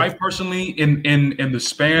 I personally, in the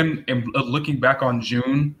span and looking back on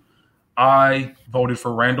June, I voted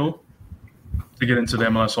for Randall to get into the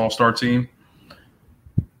MLS All-Star team.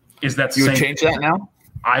 Is that you would change that now?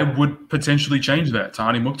 I would potentially change that to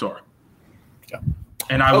Hani Mukhtar. Yeah.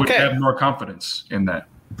 And I would have more confidence in that.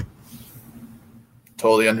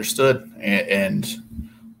 Totally understood. And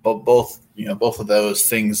both of those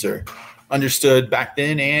things are understood back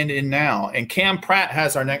then and in now. And Cam Pratt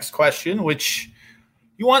has our next question, which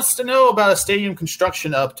he wants to know about a stadium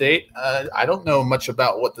construction update. I don't know much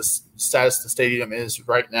about what the status of the stadium is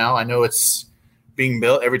right now. I know it's being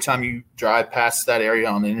built. Every time you drive past that area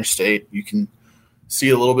on the interstate, you can see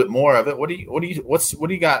a little bit more of it. What do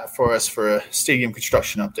you got for us for a stadium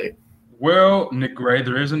construction update? Well, Nick Gray,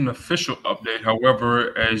 there isn't an official update.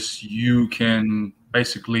 However, as you can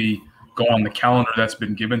basically go on the calendar that's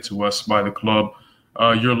been given to us by the club,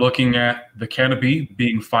 you're looking at the canopy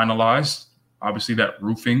being finalized obviously that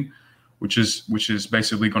roofing, which is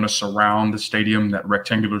basically going to surround the stadium, that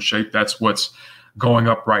rectangular shape. That's what's going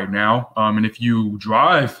up right now. And if you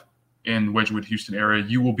drive in Wedgwood, Houston area,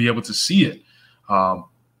 you will be able to see it.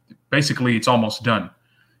 Basically, it's almost done.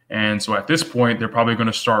 And so at this point, they're probably going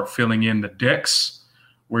to start filling in the decks,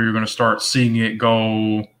 where you're going to start seeing it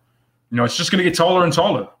go, it's just going to get taller and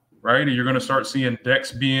taller, right? You're going to start seeing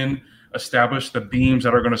decks being established, the beams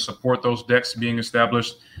that are going to support those decks being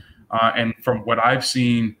established. And from what I've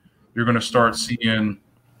seen, you're going to start seeing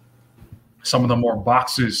some of the more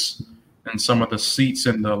boxes and some of the seats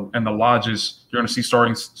and the lodges. You're going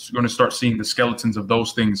to start seeing the skeletons of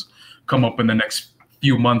those things come up in the next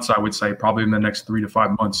few months, I would say, probably in the next 3 to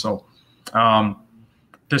 5 months. So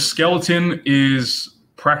the skeleton is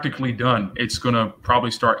practically done. It's going to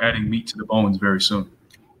probably start adding meat to the bones very soon.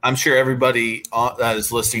 I'm sure everybody that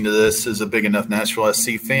is listening to this is a big enough Nashville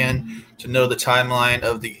SC fan to know the timeline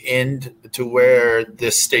of the end to where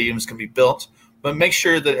this stadium is going to be built. But make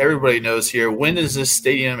sure that everybody knows here, when is this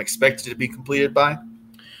stadium expected to be completed by?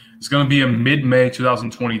 It's going to be in mid-May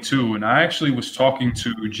 2022. And I actually was talking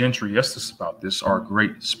to Gentry Estes about this, our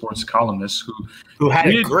great sports columnist who had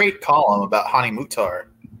a great column about Hani Mukhtar.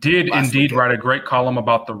 Did indeed write a great column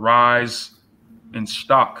about the rise in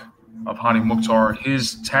stock of Hani Mukhtar.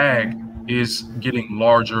 His tag is getting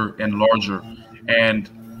larger and larger.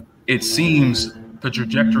 And it seems the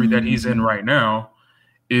trajectory that he's in right now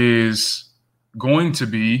is going to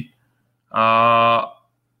be all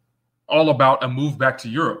about a move back to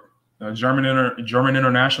Europe. German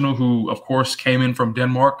international who, of course, came in from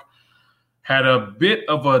Denmark, had a bit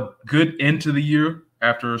of a good end to the year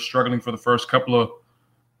after struggling for the first couple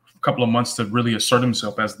of months to really assert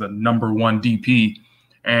himself as the number 1 DP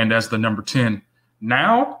and as the number 10.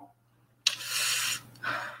 Now,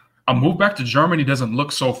 a move back to Germany doesn't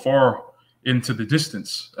look so far into the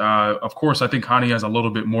distance. Of course, I think Hani has a little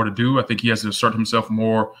bit more to do. I think he has to assert himself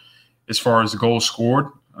more as far as goals scored.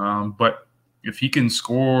 But if he can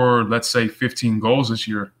score, let's say, 15 goals this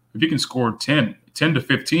year, if he can score 10 to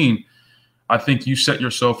 15, I think you set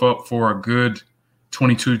yourself up for a good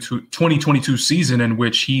 2022 season in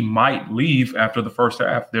which he might leave after the first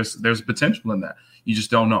half. There's potential in that. You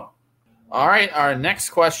just don't know. All right, our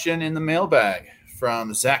next question in the mailbag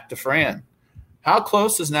from Zach DeFran. How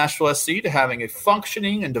close is Nashville SC to having a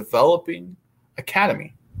functioning and developing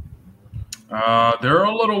academy? They're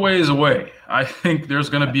a little ways away. I think there's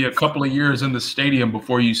going to be a couple of years in the stadium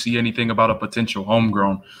before you see anything about a potential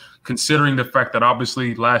homegrown, considering the fact that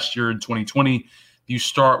obviously last year in 2020, you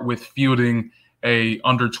start with fielding a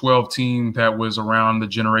under-12 team that was around the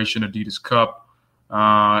Generation Adidas Cup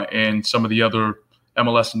and some of the other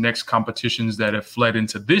MLS Next competitions that have fled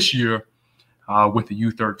into this year with the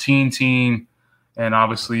U13 team, and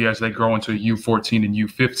obviously as they grow into U14 and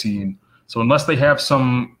U15. So unless they have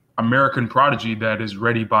some American prodigy that is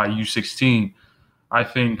ready by U16, I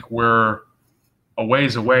think we're a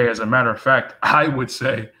ways away. As a matter of fact, I would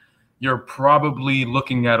say you're probably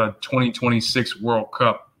looking at a 2026 World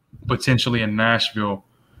Cup potentially in Nashville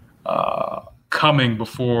coming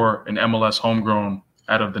before an MLS homegrown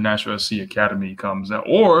out of the Nashville SC Academy comes out,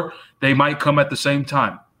 or they might come at the same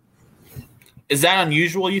time. Is that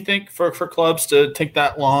unusual, you think, for clubs to take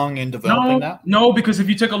that long in developing that? No, because if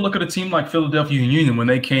you take a look at a team like Philadelphia Union, when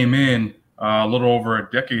they came in a little over a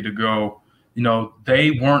decade ago,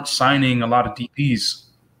 they weren't signing a lot of DPs.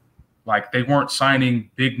 Like, they weren't signing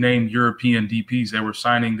big-name European DPs. They were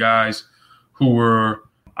signing guys who were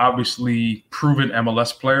obviously proven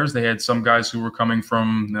MLS players. They had some guys who were coming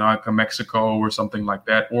from like Mexico or something like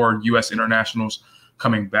that, or U.S. internationals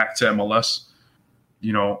coming back to MLS.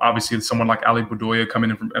 Obviously someone like Ali Boudoya coming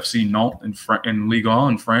in from FC Nantes in Ligue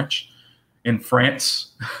 1 in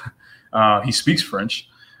France. He speaks French,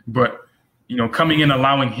 but coming in,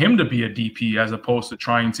 allowing him to be a DP as opposed to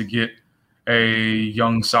trying to get a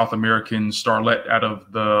young South American starlet out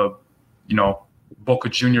of the Boca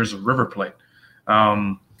Juniors of River Plate.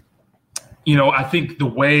 I think the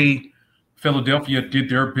way Philadelphia did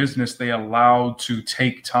their business, they allowed to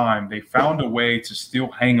take time. They found a way to still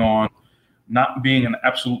hang on, not being an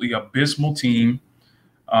absolutely abysmal team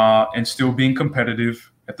and still being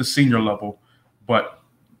competitive at the senior level, but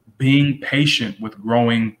being patient with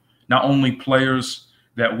growing not only players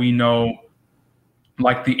that we know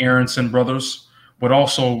like the Aronson brothers, but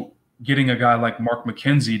also getting a guy like Mark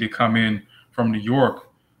McKenzie to come in from New York.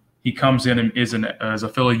 He comes in and is as a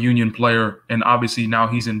Philly Union player, and obviously now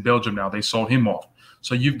he's in Belgium now. They sold him off.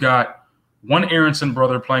 So you've got one Aronson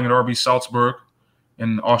brother playing at RB Salzburg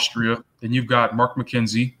in Austria. Then you've got Mark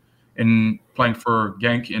McKenzie playing for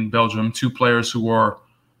Genk in Belgium, two players who are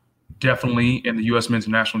definitely in the U.S. men's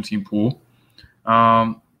national team pool.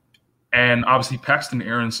 And obviously Paxton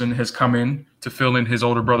Aronson has come in to fill in his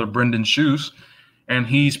older brother Brendan's shoes. And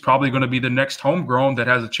he's probably going to be the next homegrown that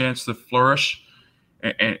has a chance to flourish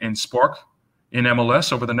and spark in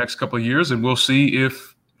MLS over the next couple of years. And we'll see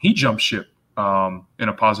if he jumps ship in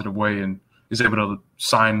a positive way and is able to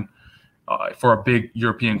sign for a big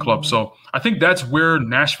European club. So I think that's where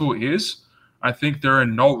Nashville is. I think they're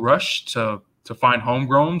in no rush to find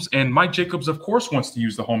homegrowns. And Mike Jacobs, of course, wants to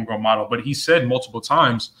use the homegrown model, but he said multiple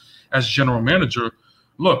times as general manager,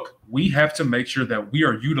 look, we have to make sure that we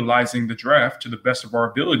are utilizing the draft to the best of our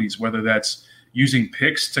abilities, whether that's using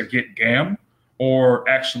picks to get GAM or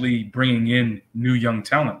actually bringing in new young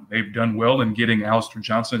talent. They've done well in getting Alistair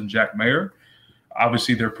Johnson and Jack Mayer.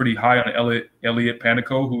 Obviously, they're pretty high on Elliot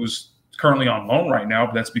Panico, who's currently on loan right now,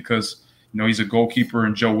 but that's because he's a goalkeeper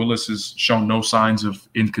and Joe Willis has shown no signs of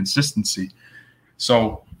inconsistency.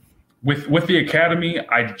 So with the academy,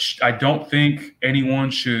 I don't think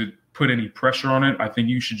anyone should put any pressure on it. I think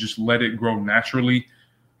you should just let it grow naturally.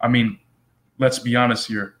 I mean, let's be honest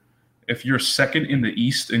here. If you're second in the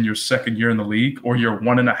East in your second year in the league, or you're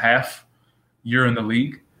 1.5 year in the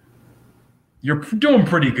league, you're doing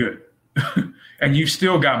pretty good. And you've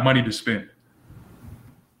still got money to spend.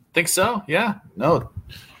 Think so? Yeah. No,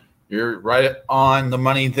 you're right on the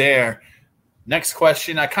money there. Next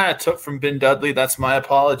question I kind of took from Ben Dudley. That's my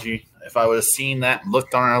apology. If I would have seen that and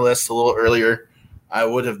looked on our list a little earlier, I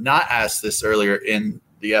would have not asked this earlier in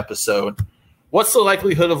the episode. What's the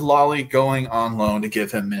likelihood of Lolly going on loan to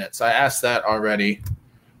give him minutes? I asked that already,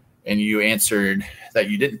 and you answered that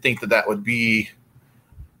you didn't think that would be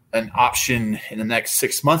an option in the next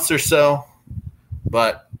 6 months or so,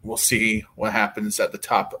 but we'll see what happens at the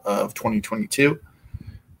top of 2022.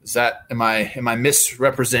 Am I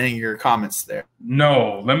misrepresenting your comments there?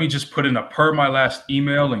 No, let me just put in a per my last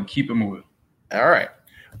email and keep it moving. All right.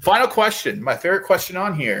 Final question, my favorite question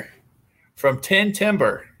on here, from Tin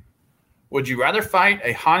Timber. Would you rather fight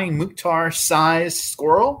a Hani Mukhtar-sized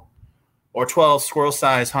squirrel or 12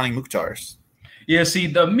 squirrel-sized Hani Mukhtars? Yeah, see,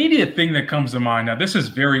 the immediate thing that comes to mind, now this is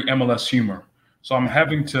very MLS humor, so I'm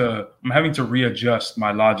having to readjust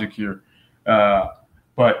my logic here.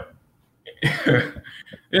 But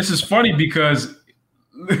this is funny because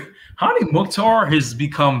Hani Mukhtar has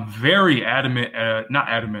become very adamant, not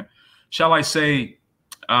adamant, shall I say,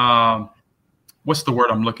 what's the word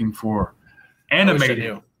I'm looking for?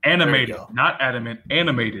 Animated, not adamant,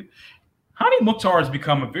 animated. Hani Mukhtar has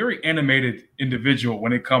become a very animated individual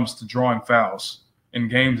when it comes to drawing fouls in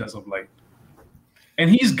games as of late. And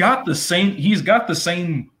he's got the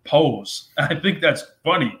same pose. I think that's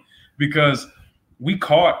funny because we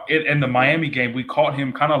caught it in the Miami game. We caught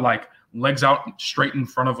him kind of like legs out straight in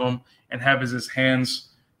front of him and have his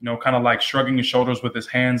hands, kind of like shrugging his shoulders with his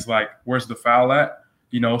hands like, where's the foul at?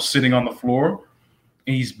 Sitting on the floor.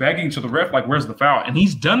 And he's begging to the ref, like, where's the foul? And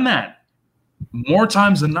he's done that more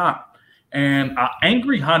times than not. And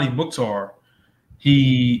angry Hani Mukhtar,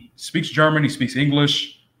 he speaks German, he speaks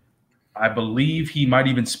English. I believe he might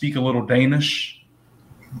even speak a little Danish.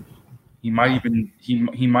 He might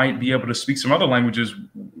be able to speak some other languages.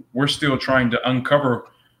 We're still trying to uncover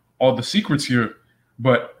all the secrets here.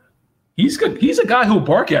 But he's good. He's a guy who'll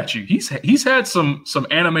bark at you. He's had some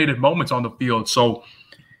animated moments on the field. So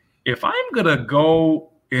if I'm gonna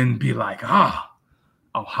go and be like, a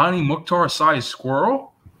Hani Mukhtar sized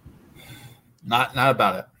squirrel, not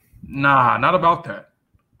about it. Nah, not about that.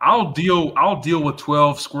 I'll deal with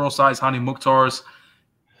 12 squirrel sized Hani Mukhtars.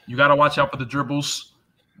 You gotta watch out for the dribbles.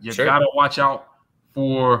 You gotta watch out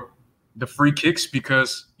for the free kicks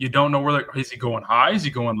because you don't know whether is he going high, is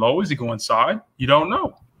he going low, is he going side? You don't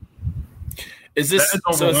know. Is this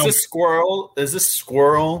squirrel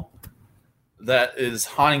that is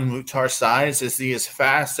Hani Mukhtar size? Is he as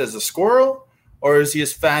fast as a squirrel, or is he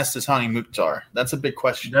as fast as Hani Mukhtar? That's a big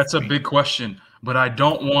question. That's a big question. But I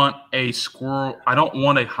don't want a squirrel. I don't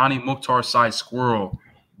want a Hani Mukhtar sized squirrel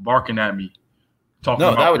barking at me. That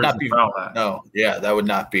would not be. That would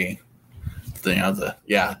not be.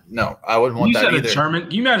 I wouldn't want that either.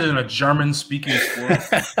 You imagine a German speaking squirrel?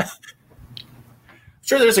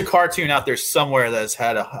 Sure, there's a cartoon out there somewhere that's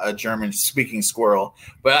had a German speaking squirrel,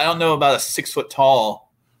 but I don't know about a 6 foot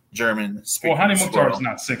tall German speaking squirrel. Well, Hani Mukhtar is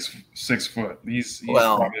not six foot. He's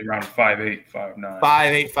probably around 5'8", 5'9".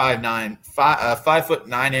 5'8", 5'9",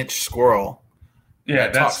 5'9" squirrel. Yeah,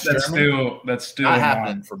 that's still not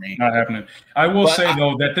happening for me. Not happening. I will say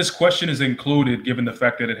though that this question is included given the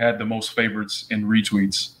fact that it had the most favorites and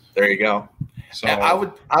retweets. There you go. So I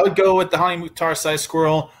would go with the Hani Mukhtar size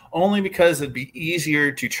squirrel only because it'd be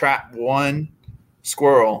easier to trap one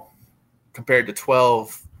squirrel compared to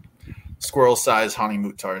 12 squirrel-sized Hani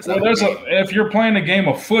Muhtars. Well, if you're playing a game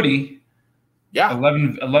of footy, yeah,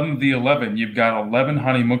 11 v 11, you've got 11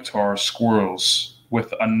 Hani Mukhtar squirrels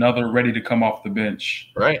with another ready to come off the bench.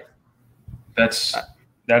 Right.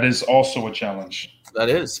 That is also a challenge. That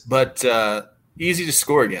is, but easy to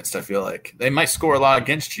score against, I feel like. They might score a lot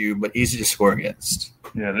against you, but easy to score against.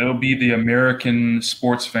 Yeah, that'll be the American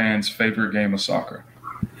sports fans' favorite game of soccer.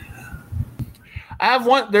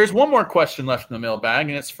 There's one more question left in the mailbag,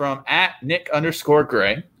 and it's from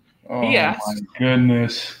 @Nick_Gray. Oh, he asks, my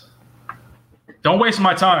goodness. Don't waste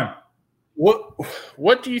my time.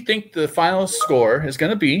 What do you think the final score is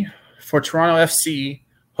going to be for Toronto FC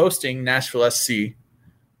hosting Nashville SC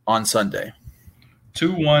on Sunday?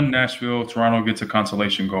 2-1 Nashville. Toronto gets a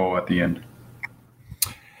consolation goal at the end.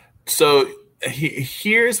 So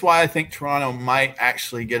here's why I think Toronto might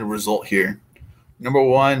actually get a result here. Number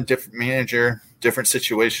one, different manager, different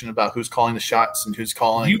situation about who's calling the shots and who's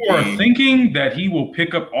calling. You are thinking that he will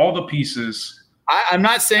pick up all the pieces. I'm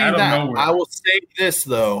not saying that. Nowhere. I will say this,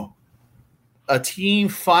 though. A team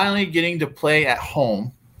finally getting to play at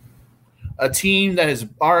home, a team that has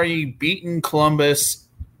already beaten Columbus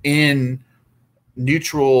in a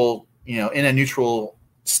neutral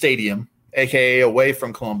stadium, aka away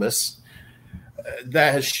from Columbus,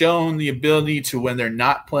 that has shown the ability to, when they're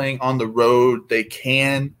not playing on the road, they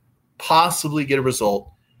can possibly get a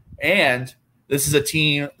result. And this is a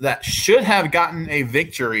team that should have gotten a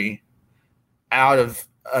victory out of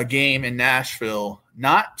a game in Nashville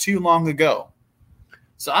not too long ago.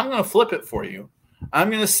 So I'm going to flip it for you. I'm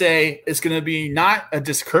going to say it's going to be not a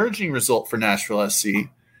discouraging result for Nashville SC,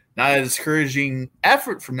 not a discouraging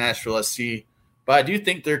effort from Nashville SC, but I do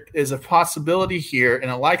think there is a possibility here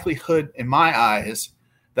and a likelihood in my eyes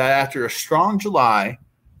that after a strong July,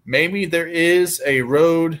 maybe there is a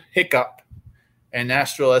road hiccup and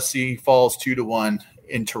Nashville SC falls 2-1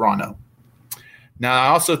 in Toronto. Now, I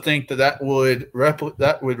also think that would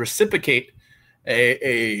reciprocate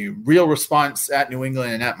a real response at New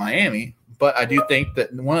England and at Miami, but I do think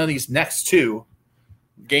that one of these next two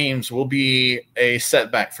games will be a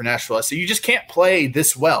setback for Nashville SC. You just can't play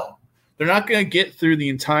this well. They're not going to get through the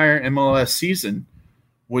entire MLS season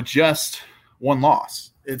with just one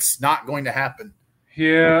loss. It's not going to happen.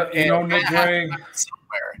 Yeah, Nick Gray.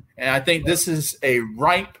 And I think this is a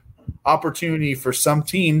ripe opportunity for some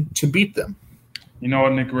team to beat them. You know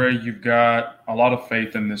what, Nick Gray, you've got a lot of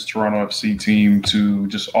faith in this Toronto FC team to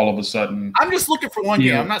just all of a sudden. I'm just looking for one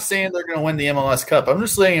game. I'm not saying they're going to win the MLS Cup. I'm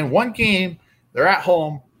just saying one game, they're at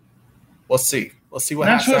home. Let's see. Let's see what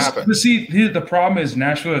has to happen. See, the problem is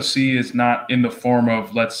Nashville FC is not in the form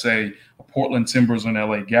of, let's say, Portland Timbers and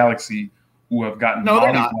LA Galaxy, who have gotten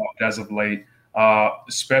mollywopped as of late.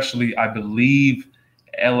 Especially, I believe,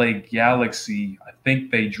 LA Galaxy, I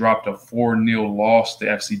think they dropped a 4-0 loss to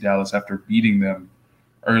FC Dallas after beating them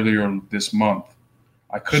earlier this month.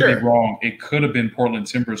 I could be wrong. It could have been Portland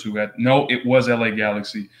Timbers who had – no, it was LA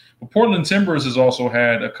Galaxy. But Portland Timbers has also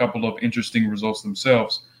had a couple of interesting results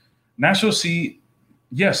themselves. Nashville FC,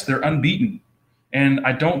 yes, they're unbeaten. And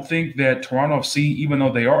I don't think that Toronto FC, even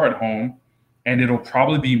though they are at home, and it'll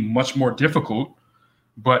probably be much more difficult,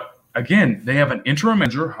 but again, they have an interim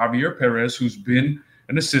manager, Javier Perez, who's been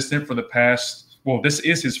an assistant for the past – well, this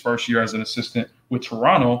is his first year as an assistant with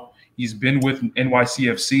Toronto. He's been with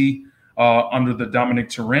NYCFC under the Dominic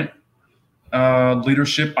Torrent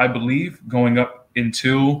leadership, I believe, going up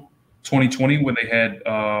until 2020 when they had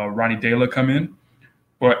Ronnie Dela come in.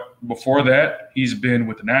 But before that, he's been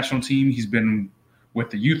with the national team. He's been with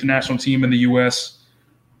the youth national team in the U.S.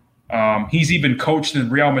 He's even coached in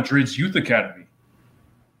Real Madrid's youth academy.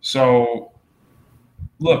 So,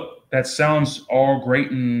 look, that sounds all great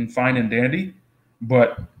and fine and dandy.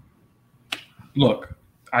 But, look,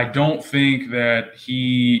 I don't think that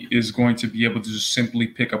he is going to be able to just simply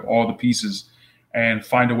pick up all the pieces and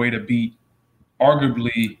find a way to beat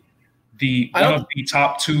arguably one of the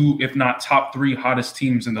top two, if not top three, hottest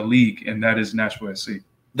teams in the league, and that is Nashville SC.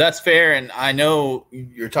 That's fair, and I know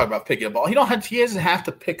you're talking about picking up all. He doesn't have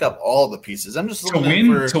to pick up all the pieces. I'm just looking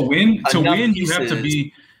to win. You have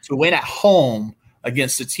to win at home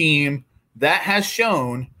against a team that has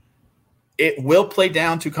shown it will play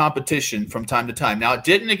down to competition from time to time. Now, it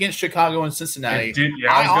didn't against Chicago and Cincinnati.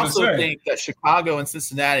 I also think that Chicago and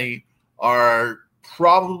Cincinnati are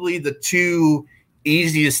probably the two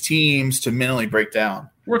easiest teams to mentally break down.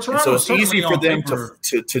 So it's easy for them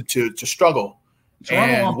to struggle.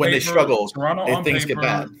 And when they struggle, things get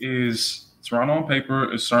bad. Toronto on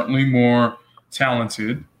paper is certainly more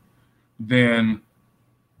talented than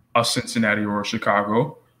a Cincinnati or a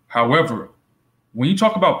Chicago. However, when you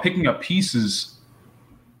talk about picking up pieces,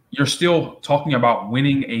 you're still talking about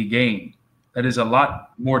winning a game. That is a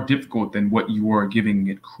lot more difficult than what you are giving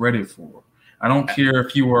it credit for. I don't care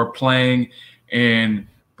if you are playing in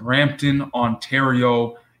Brampton,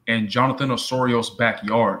 Ontario, and Jonathan Osorio's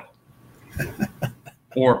backyard,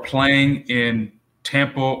 or playing in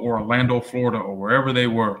Tampa or Orlando, Florida, or wherever they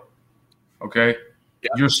were. Okay? Yeah.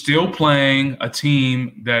 You're still playing a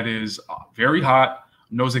team that is very hot,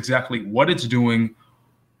 knows exactly what it's doing,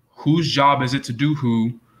 whose job is it to do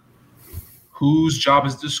whose job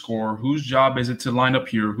is to score, whose job is it to line up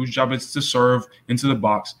here, whose job is to serve into the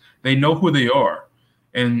box. They know who they are.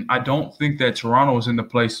 And I don't think that Toronto is in the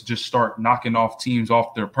place to just start knocking off teams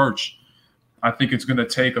off their perch. I think it's going to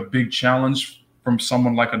take a big challenge from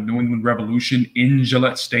someone like a New England Revolution in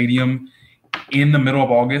Gillette Stadium in the middle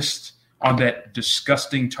of August on that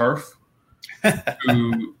disgusting turf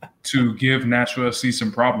to give Nashville SC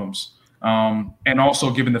some problems. And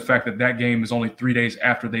also given the fact that that game is only 3 days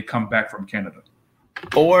after they come back from Canada.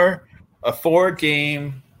 Or a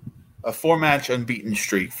 4-match unbeaten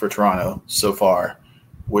streak for Toronto so far,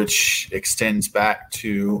 which extends back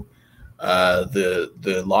to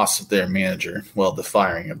the loss of their manager, the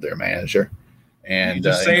firing of their manager. And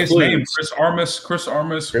just say his name, Chris Armas. Chris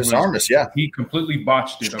Armas, yeah. He completely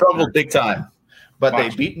botched it. Struggled big time. But they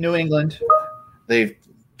beat New England. They've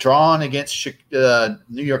drawn against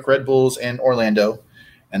New York Red Bulls and Orlando,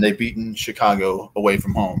 and they've beaten Chicago away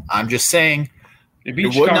from home. I'm just saying it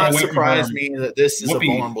would not surprise me that this is a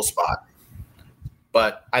vulnerable spot.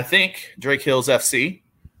 But I think Drake Hills FC,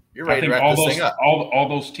 you're ready to wrap this thing up. All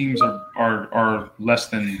those teams are less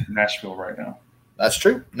than Nashville right now. That's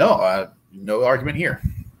true. No argument here.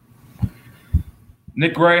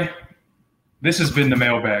 Nick Gray, this has been the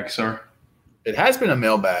mailbag, sir. It has been a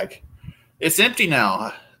mailbag. It's empty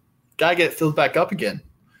now. Gotta get it filled back up again.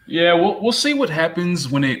 Yeah, we'll see what happens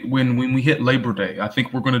when we hit Labor Day. I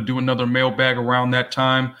think we're going to do another mailbag around that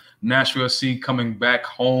time. Nashville SC coming back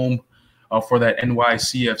home for that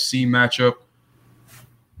NYCFC matchup.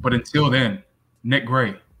 But until then, Nick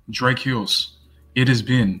Gray, Drake Hills, it has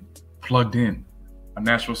been Plugged In, a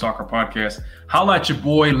Nashville Soccer podcast. Holla at your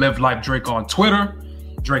boy, Live Life Drake on Twitter,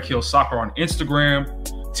 Drake Hills Soccer on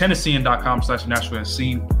Instagram,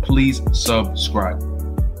 Tennessean.com/NashvilleSC. Please subscribe.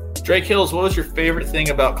 Drake Hills, what was your favorite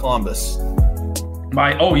thing about Columbus?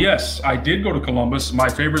 Yes, I did go to Columbus. My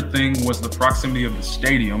favorite thing was the proximity of the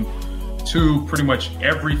stadium to pretty much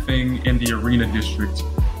everything in the arena district,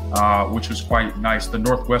 which was quite nice. The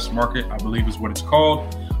Northwest Market, I believe is what it's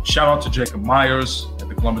called. Shout out to Jacob Myers at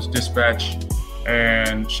the Columbus Dispatch,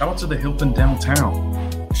 and shout out to the Hilton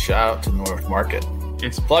downtown. Shout out to North Market.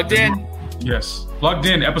 It's Plugged In. Yes, Plugged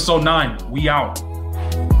In, episode 9. We out.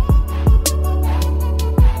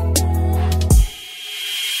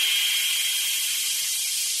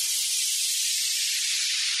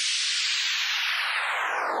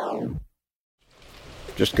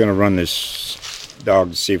 Just going to run this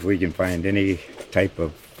dog to see if we can find any type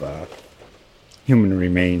of human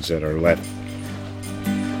remains that are left.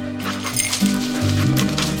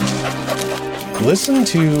 Listen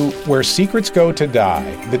to Where Secrets Go to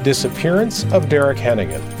Die, The Disappearance of Derek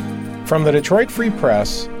Hennigan. From the Detroit Free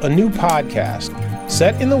Press, a new podcast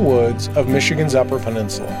set in the woods of Michigan's Upper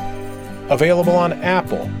Peninsula. Available on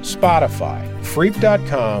Apple, Spotify,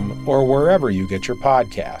 Freep.com, or wherever you get your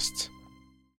podcasts.